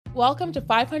Welcome to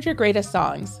 500 Greatest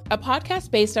Songs, a podcast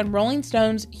based on Rolling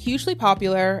Stone's hugely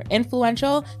popular,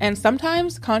 influential, and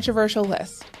sometimes controversial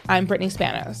list. I'm Brittany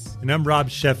Spanos. And I'm Rob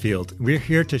Sheffield. We're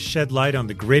here to shed light on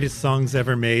the greatest songs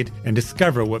ever made and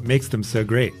discover what makes them so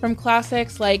great. From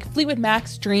classics like Fleetwood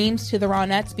Mac's Dreams to the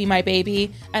Ronettes' Be My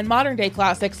Baby, and modern-day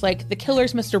classics like The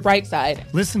Killers' Mr.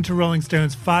 Brightside. Listen to Rolling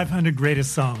Stone's 500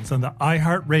 Greatest Songs on the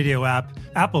iHeartRadio app,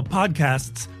 Apple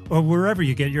Podcasts, or wherever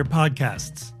you get your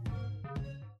podcasts.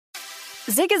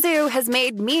 Zigazoo has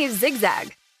made me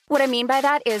zigzag. What I mean by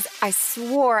that is I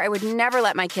swore I would never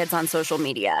let my kids on social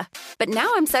media. But now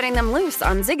I'm setting them loose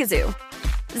on Zigazoo.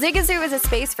 Zigazoo is a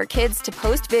space for kids to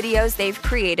post videos they've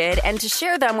created and to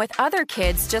share them with other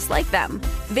kids just like them.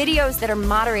 Videos that are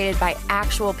moderated by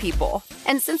actual people.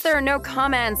 And since there are no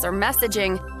comments or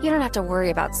messaging, you don't have to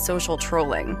worry about social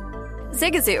trolling.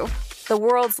 Zigazoo, the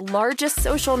world's largest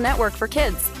social network for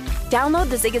kids. Download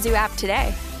the Zigazoo app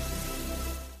today.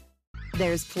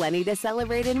 There's plenty to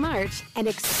celebrate in March and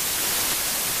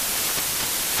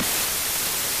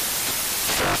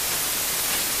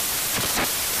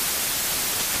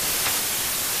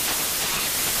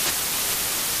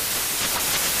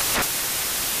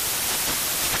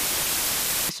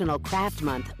National Craft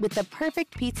Month with the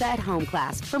perfect pizza at home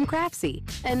class from Craftsy.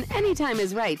 And anytime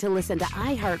is right to listen to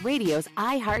iHeartRadio's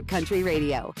iHeartCountry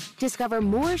Radio. Discover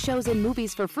more shows and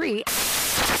movies for free.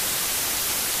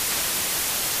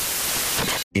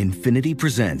 Infiniti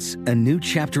presents a new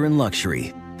chapter in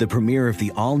luxury, the premiere of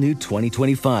the all-new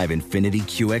 2025 Infiniti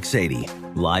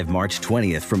QX80, live March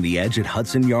 20th from the Edge at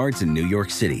Hudson Yards in New York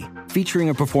City, featuring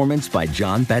a performance by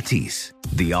Jon Batiste.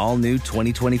 The all-new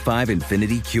 2025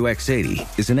 Infiniti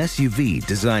QX80 is an SUV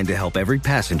designed to help every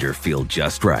passenger feel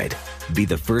just right. Be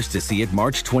the first to see it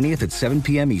March 20th at 7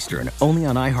 p.m. Eastern, only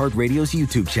on iHeartRadio's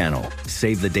YouTube channel.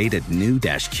 Save the date at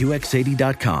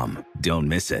new-QX80.com. Don't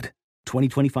miss it.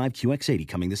 2025 QX80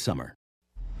 coming this summer.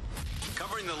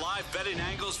 Covering the live betting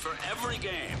angles for every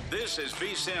game. This is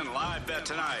VSiN Live Bet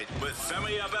Tonight with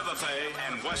Femi Abebefe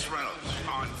and Wes Reynolds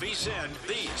on VSiN,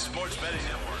 the sports betting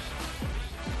network.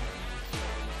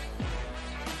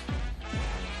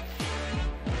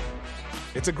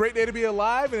 It's a great day to be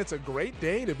alive, and it's a great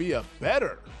day to be a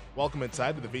bettor. Welcome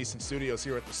inside to the VSiN studios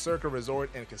here at the Circa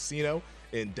Resort and Casino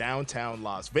in downtown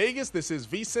Las Vegas. This is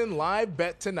VSiN Live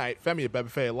Bet Tonight. Femi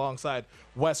Abebefe alongside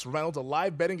Wes Reynolds, a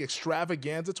live betting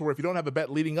extravaganza to where if you don't have a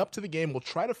bet leading up to the game, we'll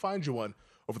try to find you one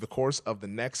over the course of the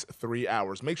next 3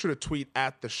 hours. Make sure to tweet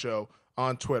at the show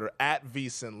on Twitter. At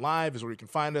VSiN Live is where you can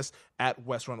find us. At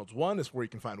Wes Reynolds 1 is where you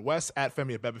can find Wes. At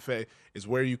Femi Abebefe is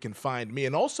where you can find me.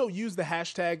 And also use the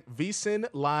hashtag VSiN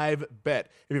Live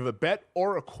Bet. If you have a bet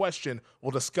or a question,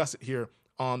 we'll discuss it here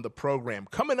on the program.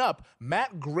 Coming up,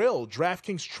 Matt Grill,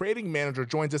 DraftKings trading manager,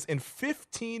 joins us in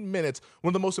 15 minutes, one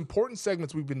of the most important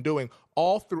segments we've been doing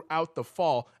all throughout the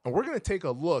fall. And we're going to take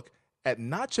a look at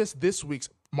not just this week's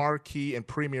marquee and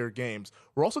premier games.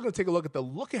 We're also going to take a look at the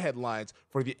look-ahead lines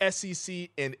for the SEC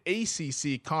and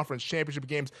ACC conference championship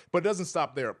games, but it doesn't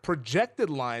stop there. Projected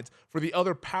lines for the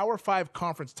other Power 5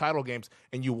 conference title games,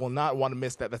 and you will not want to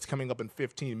miss that. That's coming up in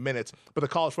 15 minutes. But the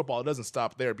college football, it doesn't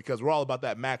stop there because we're all about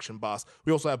that Maction, boss.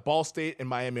 We also have Ball State and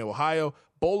Miami, Ohio,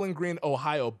 Bowling Green,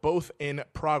 Ohio, both in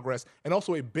progress, and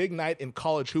also a big night in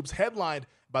college hoops headlined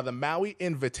by the Maui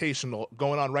Invitational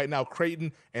going on right now.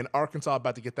 Creighton and Arkansas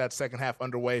about to get that second half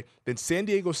underway. Then San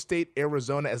Diego State,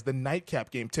 Arizona as the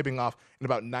nightcap game tipping off in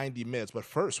about 90 minutes. But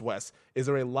first, Wes, is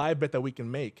there a live bet that we can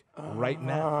make right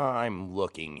now? I'm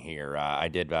looking here.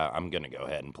 I'm going to go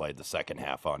ahead and play the second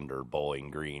half under Bowling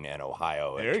Green and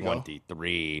Ohio at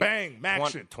 23. Bang,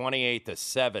 Maction.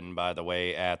 28-7, by the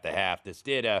way, at the half. This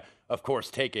did, of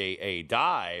course, take a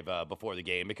dive before the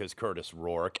game because Curtis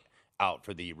Rourke out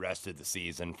for the rest of the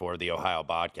season for the Ohio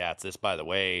Bobcats. This, by the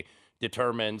way,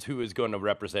 determines who is going to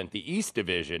represent the East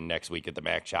Division next week at the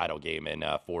Mac Shadow game in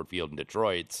Ford Field in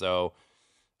Detroit. So,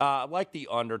 like the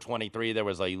under 23, there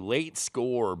was a late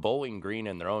score, Bowling Green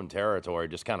in their own territory,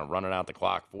 just kind of running out the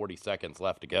clock, 40 seconds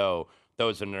left to go.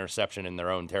 Those an interception in their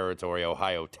own territory.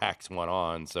 Ohio tacks one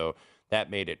on, so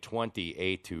that made it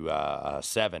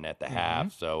 28-7 at the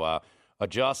half. So,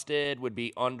 adjusted would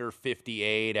be under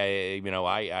 58.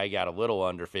 I got a little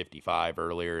under 55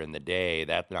 earlier in the day.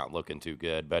 That's not looking too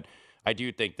good, but I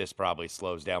do think this probably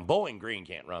slows down. Bowling Green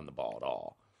can't run the ball at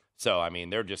all. So, I mean,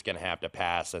 they're just going to have to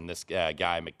pass, and this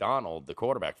guy, McDonald, the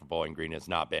quarterback for Bowling Green, has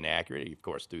not been accurate. He, of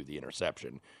course, threw the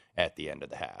interception at the end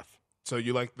of the half. So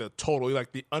you like the total, you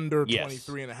like the under Yes.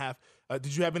 23 and a half.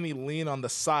 Did you have any lean on the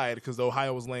side because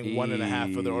Ohio was laying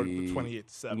 1.5 for the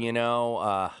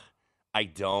 28-7? I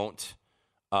don't.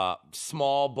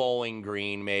 Small Bowling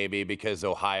Green maybe because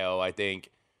Ohio, I think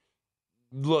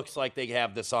looks like they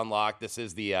have this unlocked. This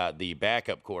is the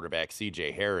backup quarterback,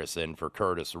 C.J. Harrison, for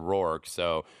Curtis Rourke.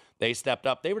 So they stepped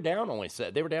up. They were down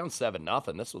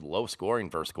 7-0. This was low scoring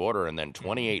first quarter, and then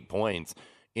 28 points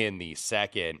in the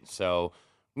second. So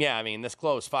yeah, I mean, this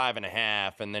closed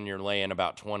 5.5, and then you're laying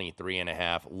about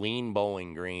 23.5. Lean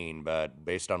Bowling Green, but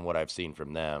based on what I've seen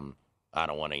from them, I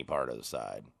don't want any part of the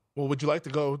side. Well, would you like to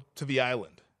go to the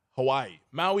island? Hawaii,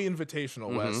 Maui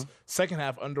Invitational, West. Second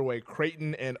half underway.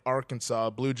 Creighton and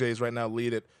Arkansas. Blue Jays right now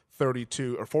lead at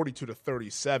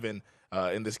 42-37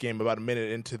 in this game. About a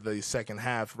minute into the second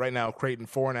half. Right now, Creighton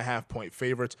 4.5-point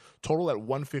favorites. Total at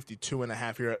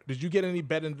 152.5 here. Did you get any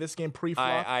bet in this game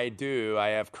pre-flop? I do. I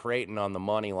have Creighton on the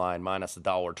money line minus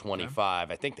 $1.25. Okay.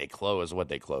 I think they close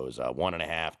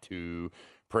 1.5, 2,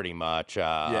 pretty much.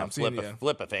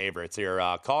 Flip of favorites here.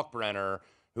 Kalkbrenner,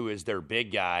 who is their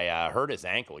big guy, hurt his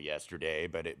ankle yesterday,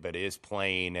 but is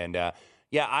playing. And,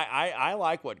 I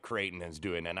like what Creighton is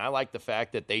doing, and I like the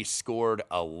fact that they scored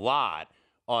a lot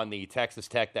on the Texas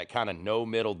Tech, that kind of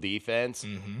no-middle defense,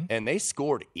 and they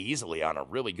scored easily on a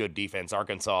really good defense.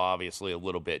 Arkansas, obviously, a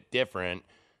little bit different,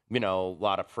 a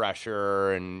lot of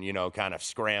pressure and, kind of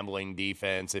scrambling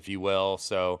defense, if you will.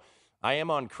 So I am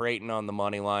on Creighton on the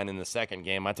money line in the second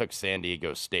game. I took San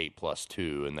Diego State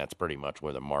 +2, and that's pretty much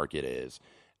where the market is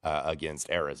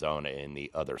against Arizona in the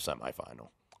other semifinal.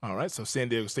 All right, so San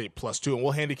Diego State +2, and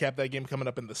we'll handicap that game coming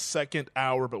up in the second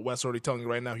hour, but Wes already telling you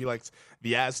right now he likes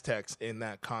the Aztecs in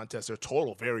that contest. Their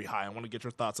total very high. I want to get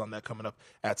your thoughts on that coming up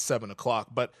at 7 o'clock.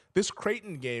 But this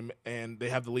Creighton game, and they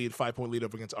have the lead, 5-point lead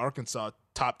over against Arkansas,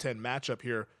 top 10 matchup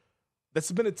here.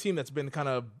 That's been a team that's been kind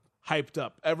of hyped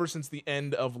up ever since the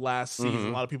end of last season.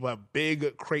 A lot of people have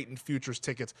big Creighton futures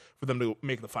tickets for them to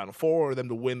make the Final Four or them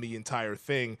to win the entire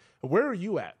thing. Where are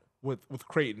you at with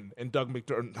Creighton and Greg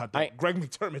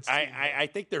McDermott's team? I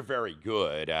think they're very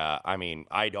good.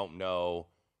 I don't know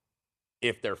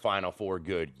if they're Final Four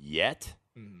good yet,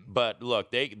 but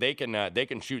look, they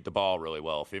can shoot the ball really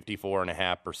well,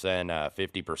 54.5%,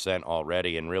 50%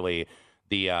 already, and really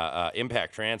the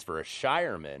impact transfer is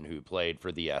Shireman, who played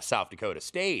for the South Dakota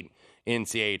State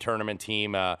NCAA tournament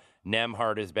team.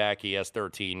 Nemhart is back. He has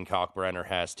 13. Kalkbrenner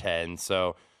has 10.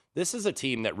 So this is a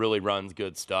team that really runs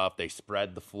good stuff. They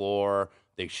spread the floor.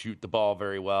 They shoot the ball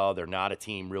very well. They're not a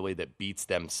team really that beats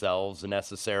themselves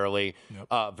necessarily.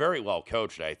 Yep. Very well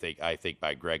coached, I think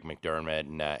by Greg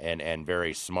McDermott, and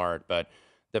very smart. But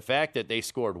the fact that they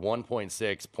scored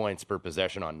 1.6 points per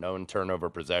possession on known turnover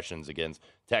possessions against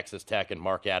Texas Tech, and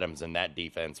Mark Adams and that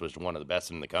defense was one of the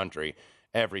best in the country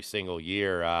every single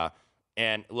year.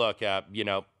 And look,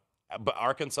 but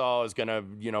Arkansas is going to,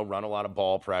 run a lot of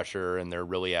ball pressure, and they're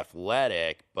really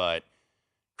athletic, but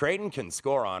Creighton can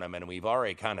score on them, and we've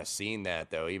already kind of seen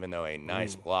that, though, even though a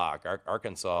nice block.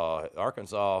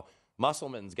 Arkansas,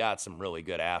 Musselman's got some really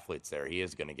good athletes there. He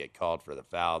is going to get called for the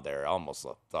foul there. I almost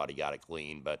thought he got it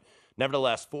clean, but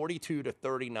nevertheless,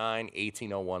 42-39,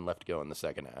 18:01 left to go in the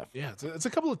second half. Yeah, it's a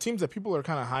couple of teams that people are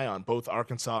kind of high on, both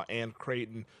Arkansas and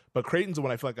Creighton. But Creighton's the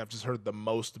one I feel like I've just heard the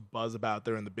most buzz about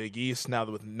there in the Big East. Now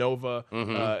that with Nova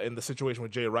in the situation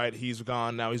with Jay Wright, he's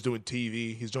gone. Now he's doing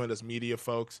TV. He's joined us media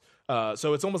folks.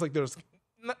 So it's almost like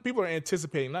people are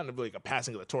anticipating, not really like a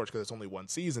passing of the torch because it's only one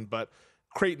season, but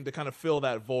Creighton to kind of fill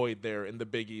that void there in the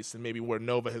Big East, and maybe where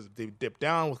Nova has dipped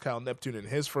down with Kyle Neptune in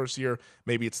his first year,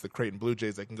 maybe it's the Creighton Blue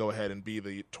Jays that can go ahead and be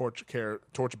the torch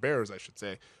bearers, I should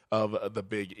say, of the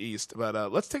Big East.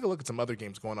 But let's take a look at some other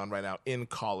games going on right now in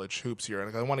college hoops here,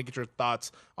 and I want to get your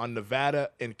thoughts on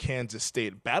Nevada and Kansas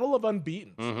State. Battle of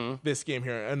unbeaten this game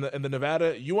here, and the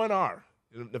Nevada UNR,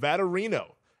 Nevada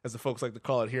Reno, as the folks like to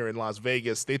call it here in Las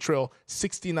Vegas. They trail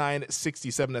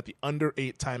 69-67 at the under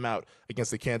 8 timeout against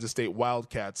the Kansas State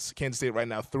Wildcats. Kansas State right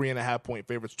now 3.5-point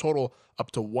favorites, total up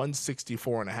to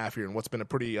 164.5 here, and what's been a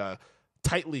pretty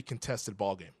tightly contested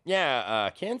ball game.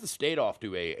 Yeah, Kansas State off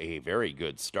to a very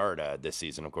good start this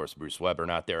season. Of course, Bruce Weber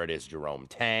not there. It is Jerome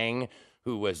Tang,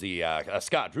 who was the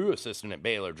Scott Drew assistant at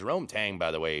Baylor. Jerome Tang,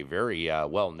 by the way, very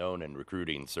well-known in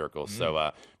recruiting circles.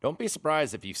 So don't be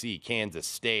surprised if you see Kansas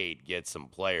State get some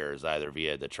players either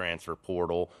via the transfer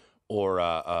portal or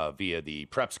via the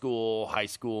prep school, high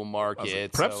school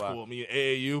market. Prep school, I mean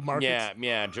AAU markets?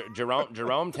 Yeah.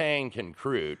 Jerome Tang can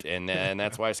recruit, and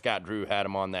that's why Scott Drew had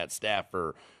him on that staff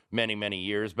for many, many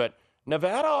years. But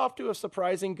Nevada off to a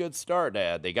surprising good start.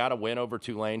 They got a win over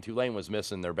Tulane. Tulane was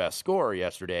missing their best scorer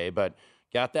yesterday, but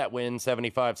got that win,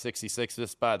 75-66.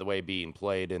 This, by the way, being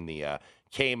played in the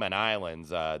Cayman Islands,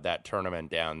 that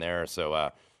tournament down there.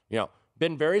 So,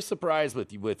 been very surprised with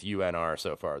UNR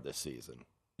so far this season.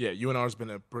 Yeah, UNR's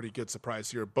been a pretty good surprise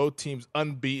here. Both teams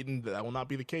unbeaten. That will not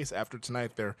be the case after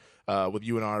tonight there, with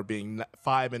UNR being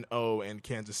 5-0 and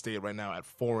Kansas State right now at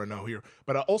 4-0 here.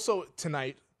 But also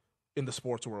tonight in the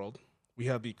sports world, we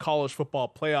have the college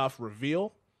football playoff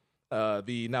reveal.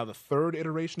 The third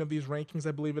iteration of these rankings,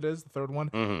 I believe it is, the third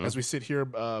one, as we sit here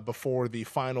before the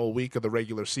final week of the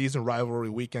regular season. Rivalry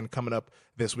weekend coming up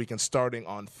this weekend, starting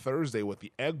on Thursday with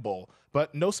the Egg Bowl.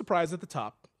 But no surprise at the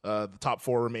top. The top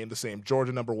four remain the same.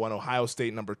 Georgia number 1, Ohio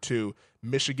State number 2,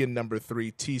 Michigan number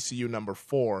 3, TCU number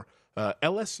 4.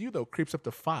 LSU, though, creeps up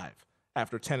to 5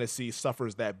 after Tennessee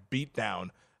suffers that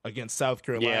beatdown against South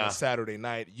Carolina Saturday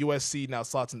night. USC now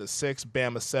slots into 6,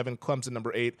 Bama 7, Clemson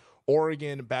number 8,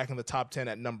 Oregon back in the top 10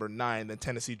 at number 9. Then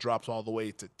Tennessee drops all the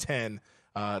way to 10.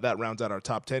 That rounds out our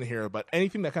top 10 here. But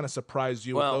anything that kind of surprised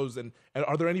you with those, and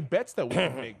are there any bets that we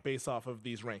can make based off of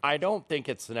these rankings? I don't think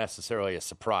it's necessarily a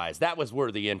surprise. That was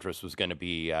where the interest was going to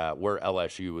be, where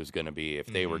LSU was going to be if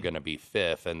they were going to be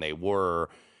 5th, and they were.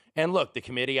 And look, the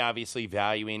committee obviously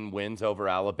valuing wins over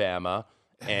Alabama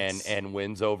and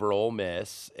wins over Ole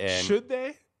Miss. And should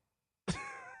they?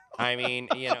 I mean,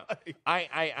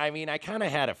 I kind of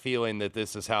had a feeling that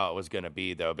this is how it was going to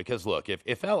be, though, because look,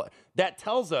 that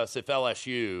tells us if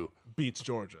LSU beats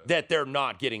Georgia, that they're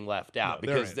not getting left out,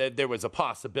 because there was a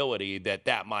possibility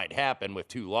that might happen with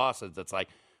 2 losses. It's like,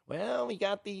 well, we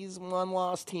got these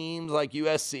 1-loss teams like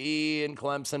USC and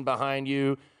Clemson behind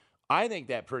you. I think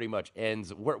that pretty much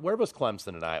ends. Where was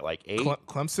Clemson tonight? Like 8?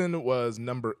 Clemson was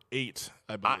number 8,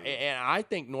 I believe. And I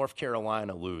think North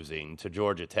Carolina losing to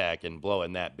Georgia Tech and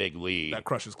blowing that big lead, that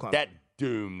crushes Clemson. That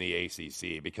doomed the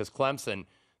ACC, because Clemson,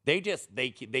 they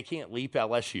can't leap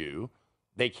LSU,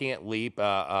 they can't leap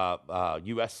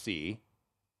USC.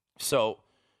 So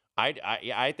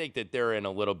I think that they're in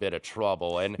a little bit of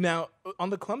trouble. And now on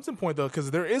the Clemson point, though,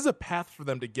 because there is a path for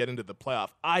them to get into the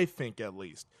playoff, I think at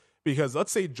least. Because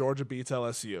let's say Georgia beats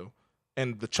LSU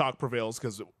and the chalk prevails,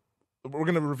 because we're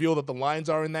going to reveal that the lines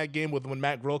are in that game when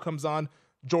Matt Grill comes on.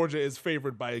 Georgia is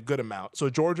favored by a good amount. So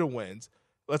Georgia wins.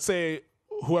 Let's say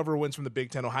whoever wins from the Big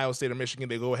Ten, Ohio State or Michigan,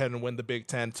 they go ahead and win the Big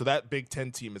Ten. So that Big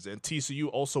Ten team is in. TCU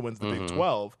also wins the Big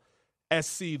 12.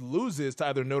 SC loses to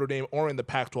either Notre Dame or in the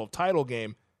Pac-12 title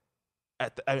game.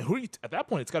 At that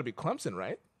point, it's got to be Clemson,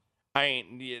 right? I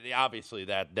mean, obviously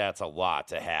that's a lot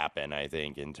to happen, I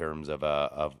think, in terms of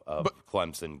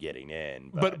Clemson getting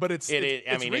in. But it's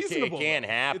reasonable. It can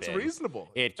happen. It's reasonable.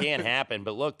 It can happen.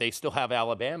 But look, they still have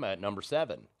Alabama at number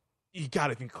 7. You got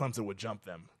to think Clemson would jump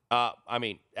them. I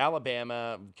mean,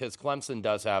 Alabama, because Clemson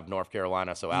does have North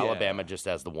Carolina, so Alabama just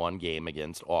has the one game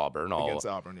against Auburn.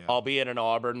 Albeit an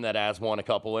Auburn that has won a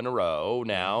couple in a row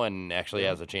now and actually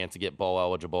has a chance to get bowl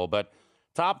eligible. But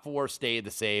top 4 stayed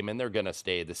the same, and they're going to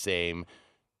stay the same.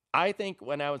 I think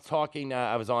when I was talking,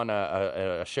 I was on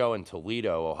a show in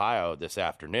Toledo, Ohio this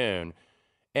afternoon,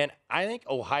 and I think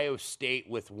Ohio State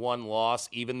with 1 loss,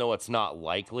 even though it's not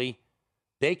likely,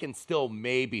 they can still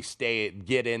maybe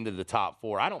get into the top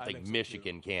 4. I don't think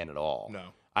Michigan can at all. No.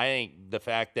 I think the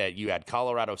fact that you had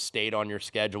Colorado State on your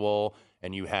schedule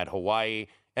and you had Hawaii,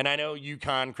 and I know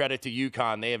UConn, credit to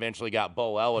UConn, they eventually got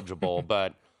bowl eligible,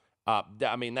 but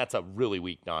I mean, that's a really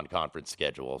weak non-conference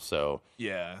schedule. So,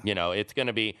 it's going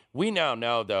to be – we now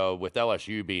know, though, with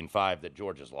LSU being 5, that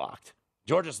Georgia's locked.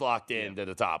 Georgia's locked into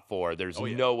the top 4. There's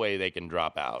no way they can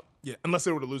drop out. Yeah, unless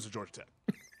they were to lose to Georgia Tech.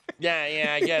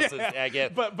 I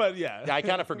guess. But yeah. I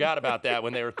kind of forgot about that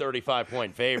when they were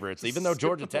 35-point favorites, even though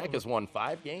Georgia Tech has won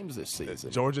 5 games this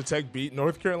season. Georgia Tech beat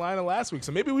North Carolina last week,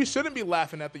 so maybe we shouldn't be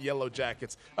laughing at the Yellow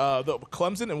Jackets.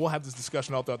 Clemson, and we'll have this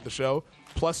discussion all throughout the show,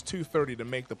 plus 230 to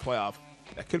make the playoff.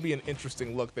 That could be an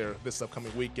interesting look there this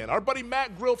upcoming weekend. Our buddy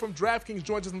Matt Grill from DraftKings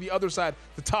joins us on the other side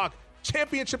to talk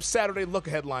Championship Saturday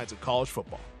look-ahead lines of college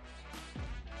football.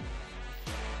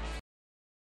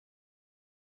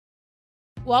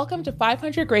 Welcome to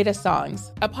 500 Greatest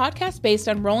Songs, a podcast based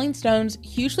on Rolling Stone's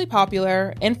hugely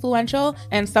popular, influential,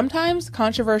 and sometimes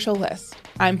controversial list.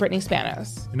 I'm Brittany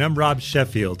Spanos. And I'm Rob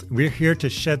Sheffield. We're here to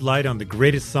shed light on the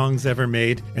greatest songs ever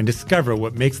made and discover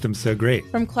what makes them so great.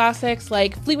 From classics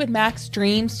like Fleetwood Mac's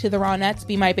Dreams to the Ronettes'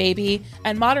 Be My Baby,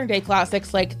 and modern-day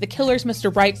classics like The Killers'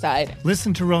 Mr. Brightside.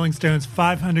 Listen to Rolling Stone's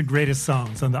 500 Greatest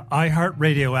Songs on the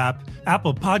iHeartRadio app,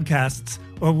 Apple Podcasts,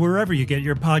 or wherever you get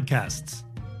your podcasts.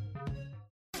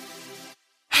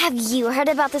 Have you heard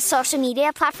about the social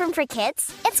media platform for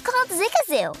kids? It's called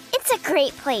Zigazoo. It's a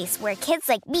great place where kids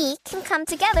like me can come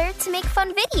together to make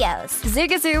fun videos.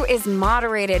 Zigazoo is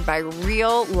moderated by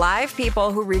real, live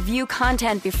people who review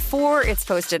content before it's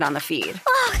posted on the feed.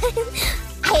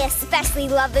 Oh, I especially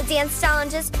love the dance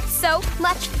challenges. So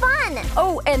much fun.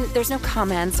 Oh, and there's no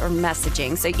comments or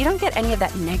messaging, so you don't get any of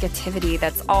that negativity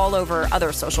that's all over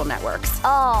other social networks.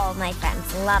 All my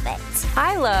friends love it.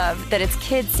 I love that it's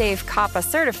kid-safe COPPA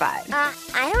certified.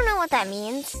 I don't know what that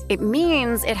means. It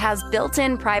means it has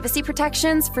built-in privacy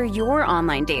protections for your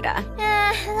online data.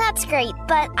 That's great,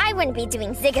 but I wouldn't be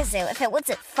doing Zigazoo if it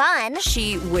wasn't fun.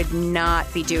 She would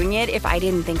not be doing it if I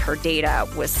didn't think her data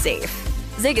was safe.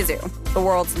 Zigazoo, the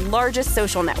world's largest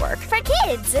social network. For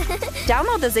kids.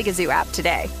 Download the Zigazoo app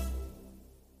today.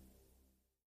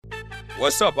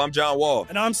 What's up? I'm John Wall.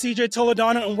 And I'm CJ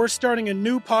Toledano, and we're starting a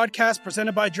new podcast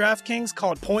presented by DraftKings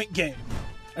called Point Game.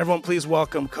 Everyone, please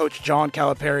welcome Coach John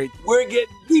Calipari. We're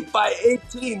getting beat by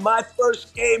 18. My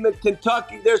first game in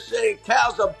Kentucky, they're saying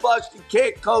Cal's a bust. He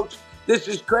can't coach. This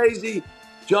is crazy.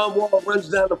 John Wall runs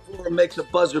down the floor and makes a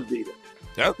buzzer beater.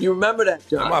 Yep. You remember that,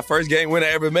 John? That's my first game win I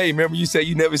ever made. Remember you said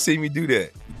you never seen me do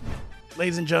that.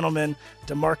 Ladies and gentlemen,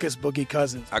 DeMarcus Boogie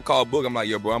Cousins. I called Boog. I'm like,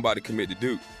 yo, bro, I'm about to commit to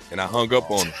Duke. And I hung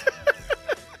up on him.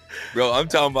 Bro, I'm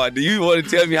talking about, do you want to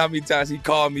tell me how many times he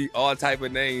called me all type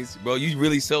of names? Bro, you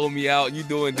really sold me out. You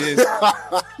doing this.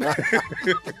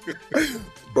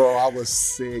 Bro, I was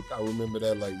sick. I remember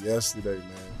that like yesterday, man.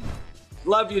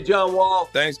 Love you, John Wall.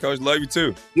 Thanks, Coach. Love you,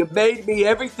 too. You made me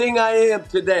everything I am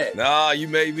today. Nah, you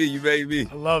made me. You made me.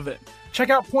 I love it.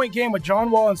 Check out Point Game with John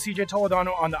Wall and CJ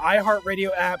Toledano on the iHeartRadio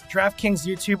app, DraftKings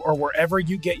YouTube, or wherever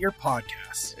you get your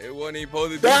podcasts. It wasn't even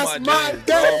supposed to be That's my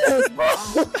dance,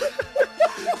 bro.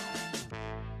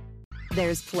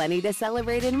 There's plenty to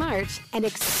celebrate in March and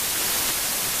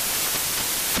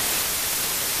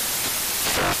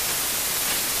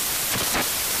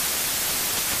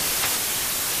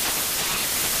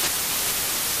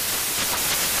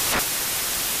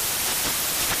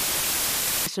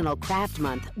National Craft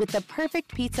Month with the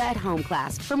perfect pizza at home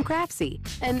class from Craftsy.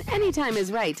 And anytime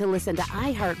is right to listen to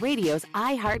iHeartRadio's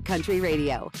iHeart Country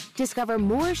Radio. Discover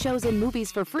more shows and movies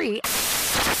for free.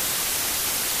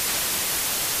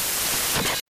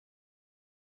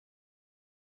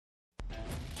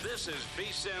 This is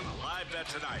VSiN Live Bet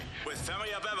Tonight with Femi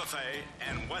Abebefe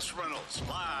and Wes Reynolds,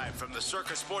 live from the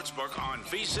Circus Sportsbook on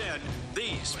VSiN,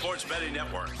 the sports betting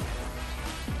network.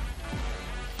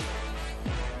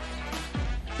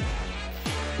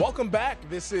 Welcome back.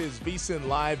 This is VSiN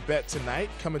Live Bet Tonight,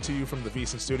 coming to you from the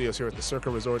VSiN studios here at the Circa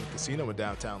Resort and Casino in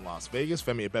downtown Las Vegas.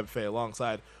 Femi Abebefe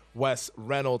alongside Wes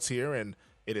Reynolds here, and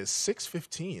it is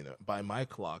 6:15 by my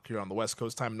clock here on the West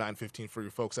Coast, time 9:15 for you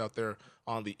folks out there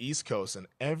on the East Coast. And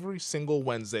every single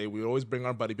Wednesday, we always bring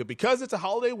our buddy, but because it's a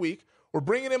holiday week, we're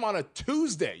bringing him on a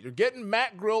Tuesday. You're getting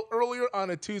Matt Grill earlier on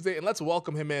a Tuesday, and let's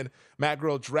welcome him in. Matt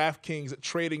Grill, DraftKings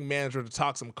trading manager, to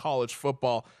talk some college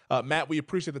football. Matt, we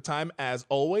appreciate the time as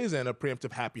always, and a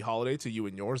preemptive happy holiday to you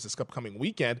and yours this upcoming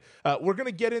weekend. We're going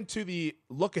to get into the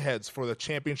look-aheads for the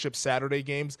championship Saturday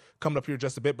games coming up here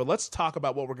just a bit, but let's talk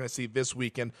about what we're going to see this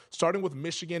weekend, starting with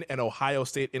Michigan and Ohio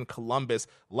State in Columbus.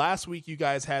 Last week, you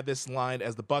guys had this line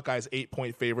as the Buckeyes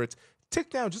 8-point favorites.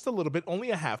 Ticked down just a little bit, only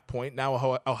a half point.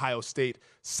 Now Ohio State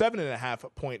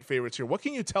 7.5-point favorites here. What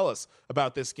can you tell us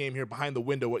about this game here behind the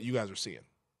window, what you guys are seeing?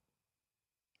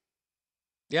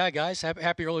 Yeah, guys,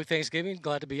 happy early Thanksgiving.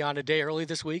 Glad to be on a day early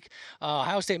this week.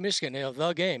 Ohio State, Michigan,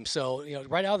 the game. So,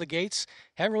 right out of the gates,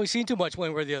 haven't really seen too much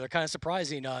one way or the other. Kind of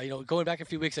surprising. Going back a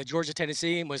few weeks at Georgia,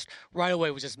 Tennessee, was right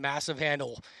away was just massive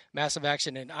handle, massive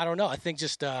action. And I don't know. I think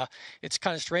just it's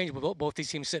kind of strange with both these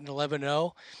teams sitting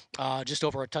 11-0, just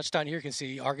over a touchdown here. You can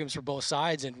see arguments for both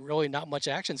sides and really not much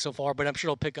action so far. But I'm sure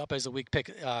it'll pick up as the week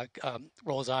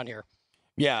rolls on here.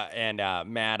 Yeah, and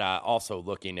Matt, also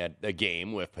looking at the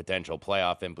game with potential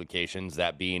playoff implications,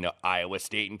 that being Iowa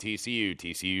State and TCU.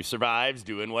 TCU survives,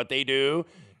 doing what they do,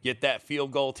 get that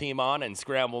field goal team on in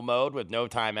scramble mode with no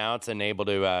timeouts and able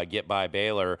to get by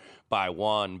Baylor by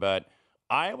one. But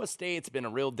Iowa State's been a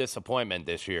real disappointment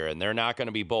this year, and they're not going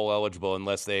to be bowl eligible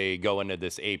unless they go into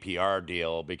this APR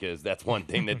deal, because that's one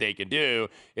thing that they can do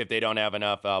if they don't have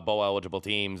enough bowl eligible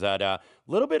teams. A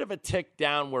little bit of a tick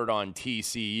downward on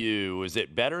TCU. Is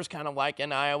it bettors kind of like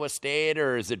in Iowa State,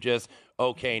 or is it just,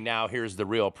 okay, now here's the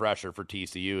real pressure for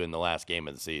TCU in the last game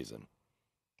of the season?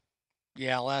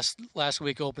 Yeah, last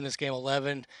week opened this game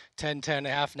 11,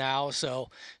 10.5 now. So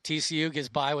TCU gets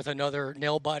by with another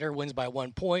nail biter, wins by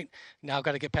 1 point. Now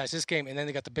got to get past this game, and then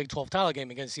they got the Big 12 title game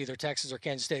against either Texas or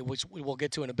Kansas State, which we will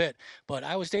get to in a bit. But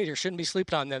Iowa State here shouldn't be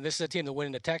sleeping on them. This is a team that went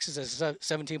into Texas as a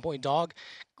 17-point dog.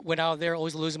 Went out there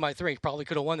always losing by 3. Probably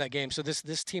could have won that game. So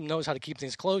this team knows how to keep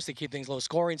things close. They keep things low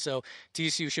scoring. So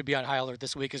TCU should be on high alert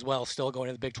this week as well, still going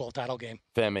to the Big 12 title game.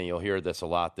 Femi, you'll hear this a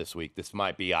lot this week. This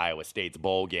might be Iowa State's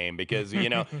bowl game because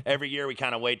because, every year we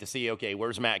kind of wait to see, okay,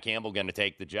 where's Matt Campbell going to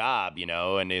take the job,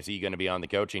 and is he going to be on the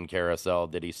coaching carousel?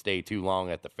 Did he stay too long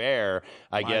at the fair?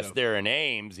 I guess they're in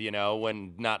Ames,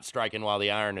 when not striking while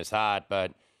the iron is hot,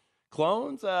 but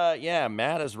Clones,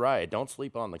 Matt is right. Don't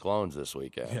sleep on the Clones this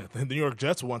weekend. Yeah, the New York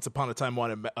Jets once upon a time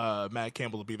wanted Matt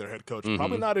Campbell to be their head coach.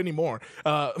 Probably not anymore.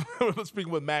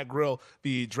 Speaking with Matt Grill,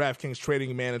 the DraftKings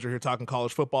trading manager here, talking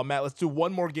college football. Matt, let's do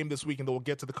one more game this week, and then we'll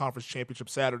get to the conference championship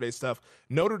Saturday stuff.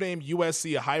 Notre Dame,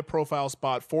 USC, a high-profile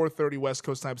spot, 4:30 West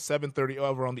Coast time, 7:30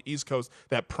 over on the East Coast,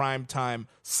 that prime time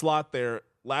slot there.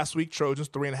 Last week, Trojans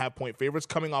 3.5-point favorites,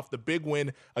 coming off the big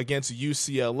win against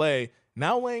UCLA.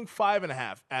 Now laying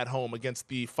 5.5 at home against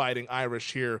the Fighting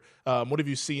Irish here. What have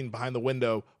you seen behind the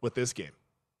window with this game?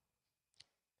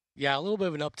 Yeah, a little bit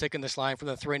of an uptick in this line from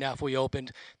the 3.5 we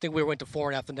opened. I think we went to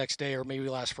 4.5 the next day or maybe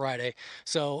last Friday.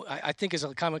 So I think it's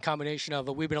a kind of combination of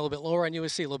we've been a little bit lower on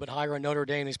USC, a little bit higher on Notre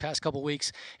Dame these past couple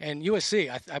weeks. And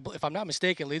USC, if I'm not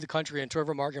mistaken, lead the country in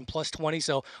turnover margin plus 20.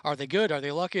 So are they good? Are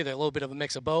they lucky? They're a little bit of a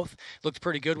mix of both. Looked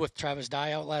pretty good with Travis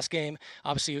Dye out last game.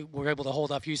 Obviously, we were able to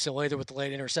hold off UCLA there with the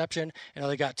late interception. And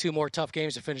they got 2 more tough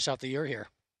games to finish off the year here.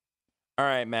 All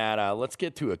right, Matt, let's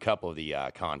get to a couple of the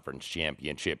conference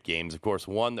championship games. Of course,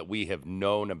 one that we have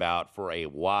known about for a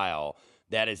while,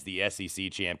 that is the SEC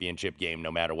championship game.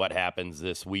 No matter what happens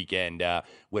this weekend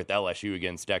with LSU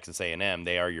against Texas A&M,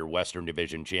 they are your Western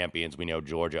Division champions. We know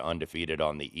Georgia undefeated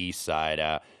on the east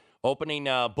side. Opening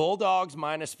Bulldogs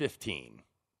minus 15.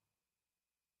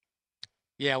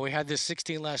 Yeah, we had this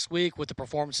 16 last week with the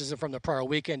performances from the prior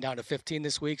weekend down to 15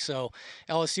 this week. So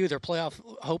LSU, their playoff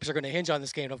hopes are going to hinge on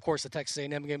this game. And of course, the Texas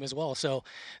A&M game as well. So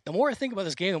the more I think about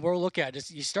this game, the more we look at it,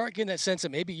 you start getting that sense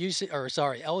that maybe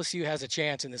LSU has a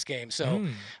chance in this game. So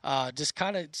just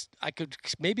kind of, I could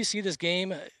maybe see this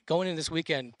game going in this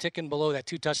weekend ticking below that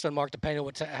 2 touchdown mark, depending on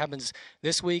what happens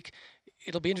this week.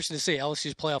 It'll be interesting to see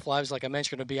LSU's playoff lives, like I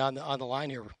mentioned, going to be on the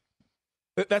line here.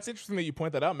 That's interesting that you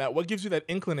point that out, Matt. What gives you that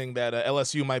inkling that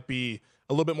LSU might be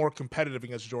a little bit more competitive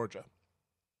against Georgia?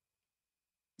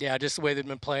 Yeah, just the way they've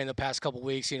been playing the past couple of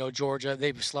weeks. Georgia,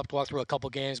 they've walked through a couple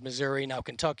games. Missouri, now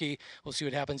Kentucky. We'll see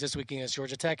what happens this week against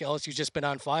Georgia Tech. LSU's just been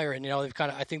on fire, and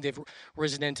I think they've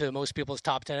risen into most people's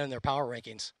top 10 in their power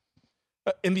rankings.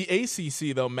 In the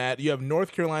ACC, though, Matt, you have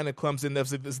North Carolina, Clemson.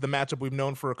 This is the matchup we've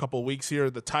known for a couple of weeks here.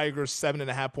 The Tigers,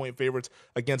 7.5-point favorites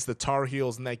against the Tar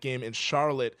Heels in that game in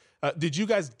Charlotte. Did you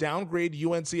guys downgrade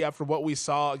UNC after what we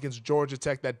saw against Georgia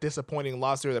Tech, that disappointing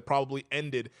loss there that probably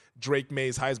ended Drake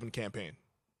May's Heisman campaign?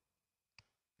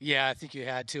 Yeah, I think you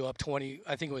had to up 20.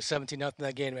 I think it was 17-0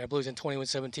 that game. I believe it was in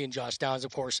 21-17. Josh Downs,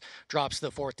 of course, drops the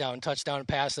 4th down touchdown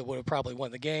pass that would have probably won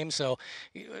the game. So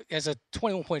as a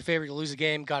 21-point favorite to lose the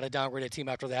game, got to downgrade a team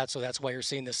after that. So that's why you're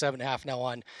seeing the 7.5 now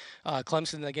on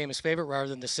Clemson in the game as favorite rather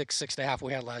than the 6.5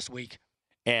 we had last week.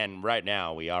 And right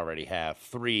now, we already have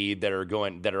 3 that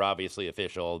are obviously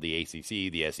official. The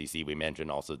ACC, the SEC we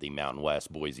mentioned, also the Mountain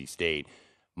West, Boise State,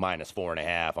 minus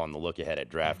 4.5 on the look ahead at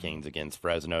DraftKings against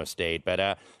Fresno State.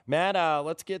 But Matt,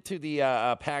 let's get to the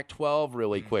Pac-12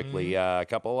 really quickly. A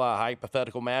couple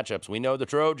hypothetical matchups. We know the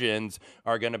Trojans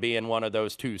are going to be in one of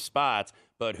those 2 spots,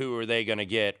 but who are they going to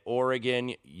get?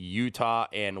 Oregon, Utah,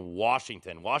 and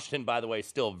Washington. Washington, by the way,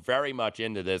 still very much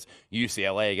into this.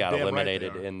 UCLA got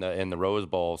eliminated in the Rose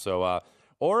Bowl. So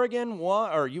Oregon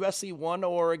won, or USC 1 to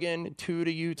Oregon, 2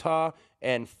 to Utah,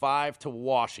 and 5 to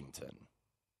Washington.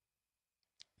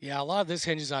 Yeah, a lot of this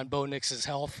hinges on Bo Nix's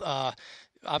health.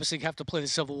 Obviously, you have to play the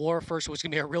Civil War first, which is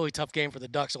going to be a really tough game for the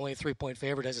Ducks, only a 3-point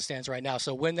favorite as it stands right now.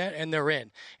 So win that, and they're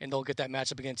in, and they'll get that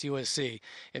matchup against USC.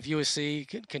 If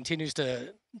USC continues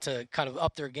to kind of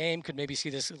up their game, could maybe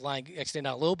see this line extend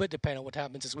out a little bit, depending on what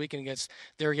happens this weekend against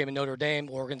their game in Notre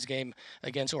Dame, Oregon's game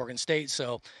against Oregon State.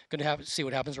 So going to have to see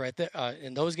what happens right there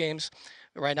in those games.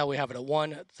 Right now we have it at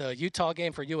 1. The Utah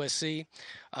game for USC.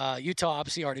 Utah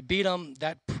obviously already beat them.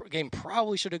 That game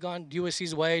probably should have gone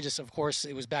USC's way. Just, of course,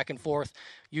 it was back and forth.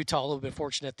 Utah a little bit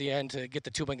fortunate at the end to get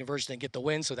the 2-point conversion and get the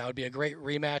win, so that would be a great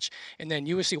rematch. And then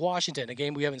USC-Washington, a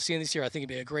game we haven't seen this year. I think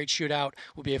it'd be a great shootout.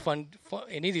 Would be a fun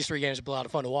any of these 3 games would be a lot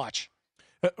of fun to watch.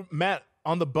 Matt,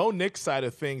 on the Bo Nix side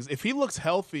of things, if he looks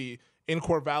healthy in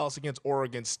Corvallis against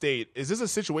Oregon State, is this a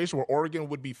situation where Oregon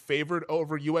would be favored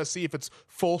over USC if it's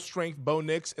full-strength Bo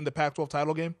Nix in the Pac-12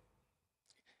 title game?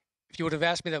 If you would have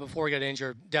asked me that before he got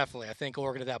injured, definitely. I think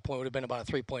Oregon at that point would have been about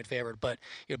a 3-point favorite. But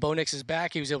Bo Nix is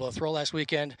back. He was able to throw last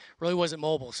weekend. Really wasn't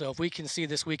mobile. So if we can see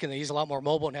this weekend that he's a lot more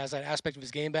mobile and has that aspect of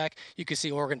his game back, you could see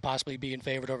Oregon possibly being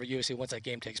favored over USC once that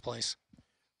game takes place.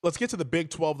 Let's get to the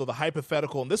Big 12, though, the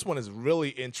hypothetical, and this one is really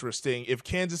interesting. If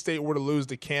Kansas State were to lose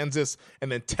to Kansas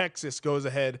and then Texas goes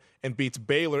ahead and beats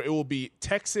Baylor, it will be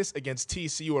Texas against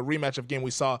TCU, a rematch of game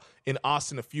we saw in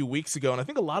Austin a few weeks ago. And I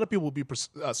think a lot of people will be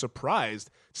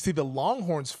surprised to see the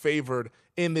Longhorns favored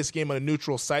in this game on a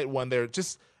neutral site one. They're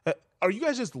just are you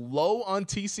guys just low on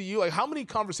TCU? Like, how many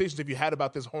conversations have you had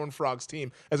about this Horned Frogs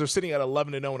team as they're sitting at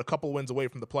 11-0 and a couple wins away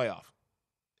from the playoff?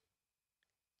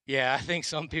 Yeah, I think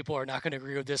some people are not going to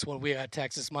agree with this one. We had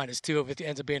Texas -2 if it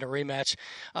ends up being a rematch.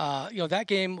 That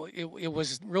game, it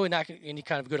was really not any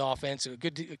kind of good offense.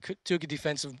 Two good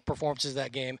defensive performances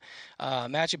that game.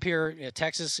 Matchup here,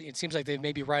 Texas, it seems like they've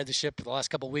maybe ride the ship for the last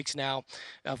couple of weeks now.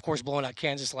 Of course, blowing out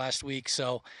Kansas last week.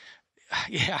 So,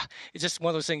 yeah, it's just one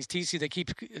of those things. TCU, they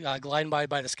keep gliding by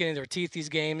the skin of their teeth these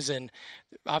games, and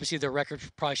obviously their record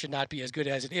probably should not be as good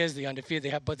as it is. The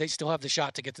undefeated, but they still have the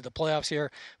shot to get to the playoffs here.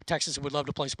 Texas would love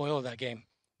to play spoiler that game.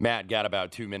 Matt, got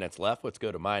about 2 minutes left. Let's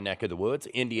go to my neck of the woods.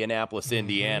 Indianapolis,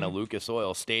 Indiana. Lucas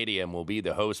Oil Stadium will be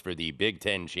the host for the Big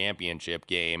Ten championship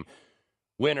game.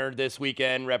 Winner this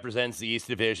weekend represents the East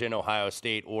Division, Ohio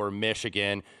State or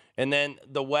Michigan. And then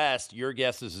the West, your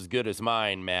guess is as good as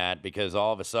mine, Matt, because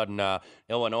all of a sudden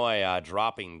Illinois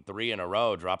dropping 3 in a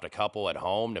row, dropped a couple at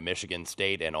home to Michigan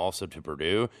State and also to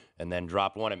Purdue, and then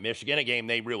dropped one at Michigan, a game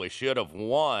they really should have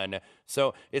won.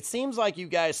 So it seems like you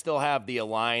guys still have the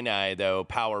Illini, though,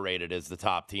 power rated as the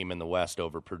top team in the West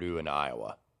over Purdue and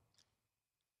Iowa.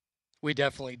 We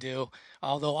definitely do.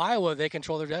 Although Iowa, they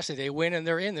control their destiny. They win and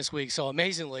they're in this week. So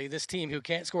amazingly, this team who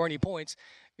can't score any points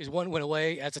is one win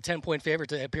away as a 10-point favorite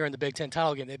to appear in the Big Ten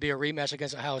title game. They'd be a rematch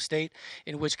against Ohio State,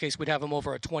 in which case we'd have them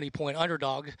over a 20-point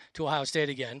underdog to Ohio State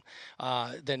again.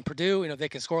 Then Purdue, they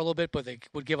can score a little bit, but they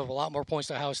would give up a lot more points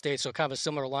to Ohio State. So kind of a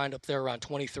similar line up there around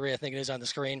 23, I think it is on the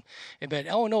screen. But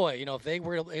Illinois, if they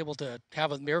were able to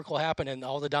have a miracle happen and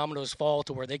all the dominoes fall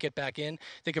to where they get back in,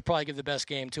 they could probably give the best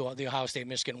game to the Ohio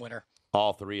State-Michigan winner.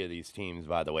 All three of these teams,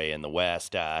 by the way, in the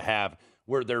West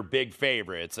were their big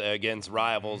favorites against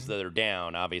rivals that are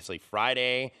down. Obviously,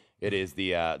 Friday, it is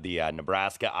the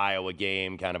Nebraska-Iowa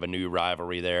game, kind of a new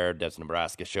rivalry there. Does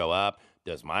Nebraska show up?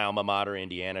 Does my alma mater,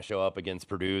 Indiana, show up against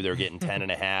Purdue? They're getting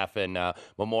 10.5 in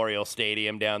Memorial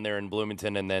Stadium down there in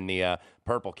Bloomington. And then the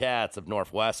Purple Cats of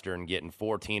Northwestern getting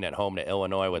 14 at home to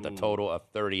Illinois with a total of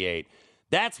 38.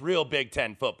 That's real Big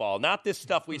Ten football, not this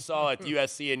stuff we saw at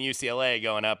USC and UCLA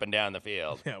going up and down the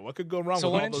field. Yeah, what could go wrong with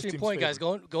all one those interesting teams? Point, guys,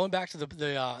 going back to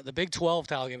the Big 12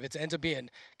 title game, if it ends up being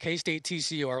K-State,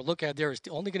 TCU, our look at there is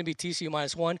only going to be TCU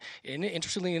 -1. And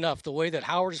interestingly enough, the way that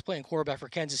Howard is playing quarterback for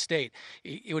Kansas State,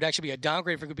 it would actually be a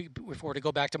downgrade for to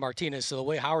go back to Martinez. So the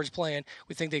way Howard's playing,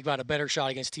 we think they've got a better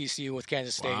shot against TCU with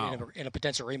Kansas State in a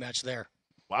potential rematch there.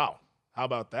 Wow. How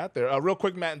about that there? Real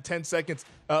quick, Matt, in 10 seconds.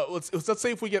 Let's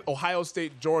say if we get Ohio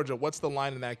State, Georgia, what's the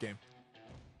line in that game?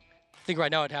 I think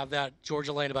right now I'd have that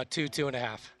Georgia line about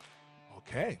 2.5.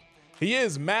 Okay. He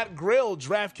is Matt Grill,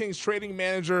 DraftKings trading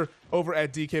manager over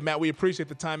at DK. Matt, we appreciate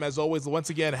the time as always. Once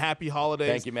again, happy holidays.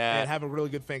 Thank you, Matt. And have a really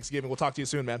good Thanksgiving. We'll talk to you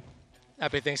soon, man.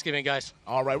 Happy Thanksgiving, guys.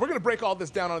 All right, we're going to break all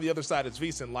this down on the other side. It's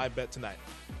VSiN Live Bet Tonight.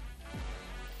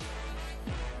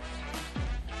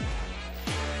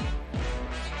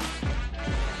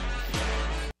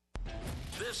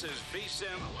 This is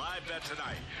VSiN Live Bet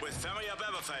Tonight with Femi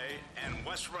Abebefe and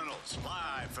Wes Reynolds,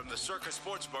 live from the Circus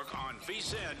Sportsbook on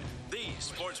VSiN, the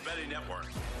sports betting network.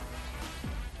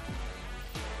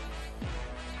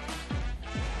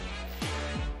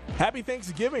 Happy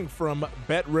Thanksgiving from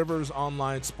BetRivers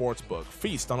Online Sportsbook.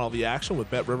 Feast on all the action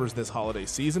with BetRivers this holiday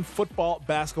season. Football,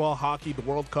 basketball, hockey, the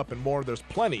World Cup, and more. There's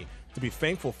plenty to be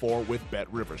thankful for with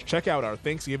BetRivers. Check out our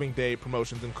Thanksgiving Day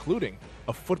promotions, including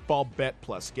a football bet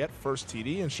plus get, first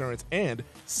TD insurance, and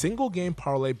single game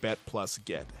parlay bet plus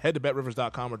get. Head to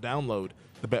BetRivers.com or download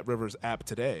the BetRivers app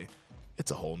today.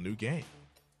 It's a whole new game.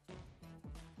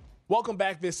 Welcome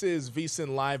back. This is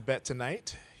VSiN Live Bet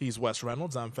Tonight. He's Wes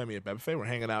Reynolds. I'm Femi Abebefe. We're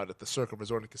hanging out at the Circa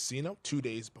Resort and Casino 2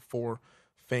 days before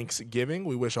Thanksgiving.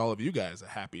 We wish all of you guys a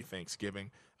happy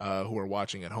Thanksgiving who are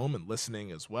watching at home and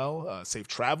listening as well. Safe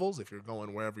travels if you're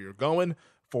going wherever you're going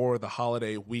for the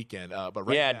holiday weekend. But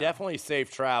right now, definitely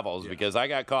safe travels because I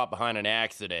got caught behind an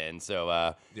accident.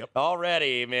 So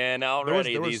already, man,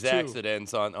 these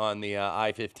accidents on the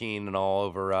I-15 and all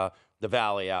over the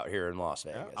valley out here in Las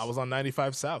Vegas. I was on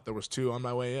 95 South. There was 2 on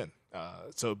my way in.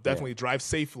 So definitely drive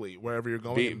safely wherever you're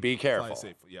going. Be careful. Fly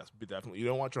safely. Yes, definitely. You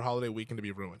don't want your holiday weekend to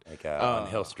be ruined. Like on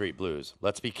Hill Street Blues.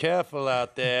 Let's be careful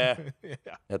out there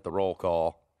at the roll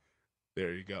call.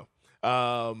 There you go.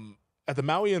 At the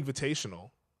Maui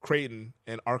Invitational, Creighton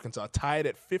and Arkansas tied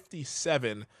at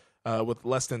 57 with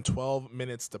less than 12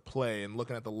 minutes to play. And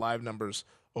looking at the live numbers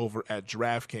over at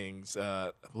DraftKings,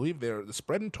 I believe the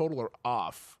spread and total are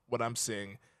off what I'm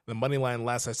seeing. The money line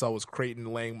last I saw was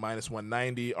Creighton laying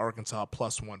 -190, Arkansas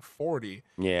 +140.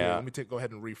 Yeah. Let me go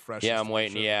ahead and refresh. Yeah, I'm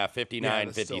waiting. Sure. Yeah,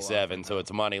 59-57. So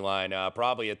it's money line.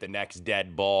 Probably at the next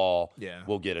dead ball,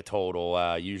 we'll get a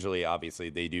total. Usually, obviously,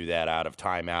 they do that out of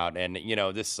timeout. And,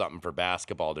 this is something for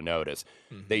basketball to notice.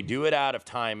 Mm-hmm. They do it out of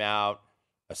timeout,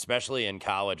 especially in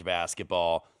college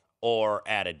basketball, or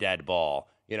at a dead ball.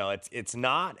 It's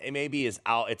not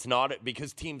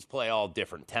because teams play all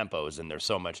different tempos and there's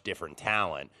so much different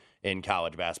talent in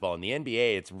college basketball. In the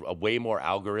NBA, it's way more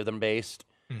algorithm based,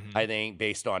 I think,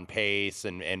 based on pace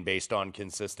and based on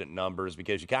consistent numbers,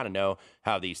 because you kind of know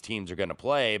how these teams are going to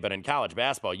play. But in college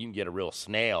basketball, you can get a real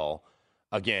snail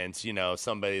against,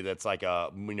 somebody that's like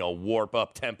a, warp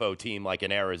up tempo team like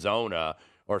in Arizona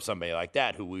or somebody like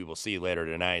that, who we will see later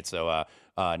tonight. So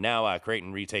now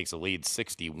Creighton retakes a lead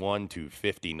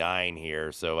 61-59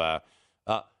 here. So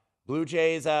Blue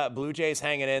Jays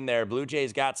hanging in there. Blue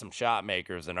Jays got some shot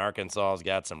makers, and Arkansas's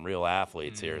got some real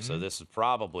athletes here. So this is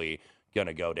probably going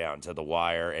to go down to the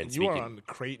wire. And you are on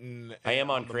Creighton. I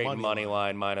am on Creighton money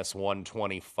line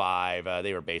 -125.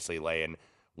 They were basically laying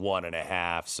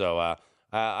 1.5. So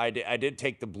I did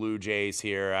take the Blue Jays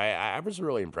here. I was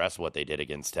really impressed with what they did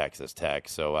against Texas Tech.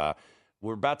 So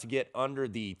we're about to get under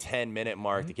the 10-minute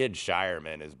mark. The kid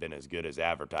Shireman has been as good as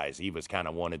advertised. He was kind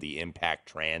of one of the impact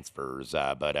transfers.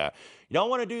 But you don't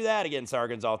want to do that against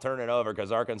Arkansas. Turn it over,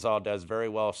 because Arkansas does very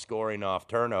well scoring off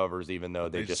turnovers, even though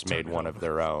they just made one of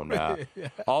their own.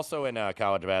 Also in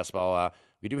college basketball,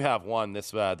 we do have one.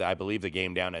 I believe the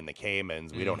game down in the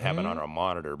Caymans. We don't have it on our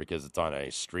monitor because it's on a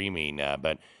streaming.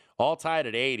 But all tied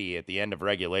at 80 at the end of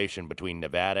regulation between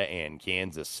Nevada and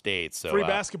Kansas State. So free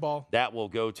basketball. That will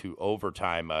go to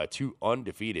overtime. Two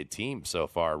undefeated teams so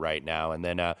far right now. And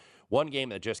then one game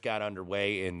that just got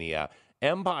underway in the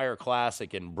Empire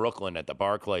Classic in Brooklyn at the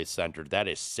Barclays Center. That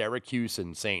is Syracuse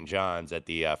and St. John's at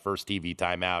the first TV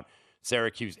timeout.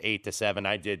 Syracuse 8-7.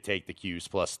 I did take the Cuse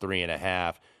plus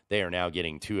 3.5. They are now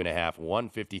getting 2.5,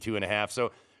 152.5.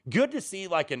 So good to see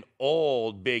like an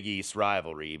old Big East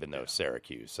rivalry, even though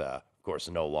Syracuse, of course,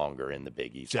 no longer in the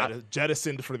Big East.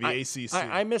 Jettisoned for the ACC.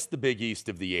 I miss the Big East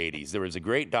of the 80s. There was a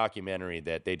great documentary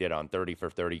that they did on 30 for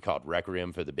 30 called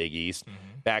Requiem for the Big East,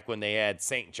 back when they had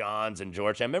St. John's and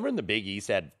Georgetown. Remember when the Big East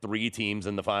had 3 teams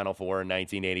in the Final Four in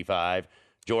 1985?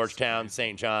 Georgetown,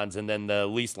 St. John's, and then the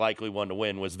least likely one to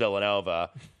win was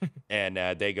Villanova. And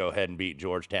they go ahead and beat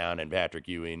Georgetown and Patrick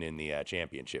Ewing in the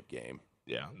championship game.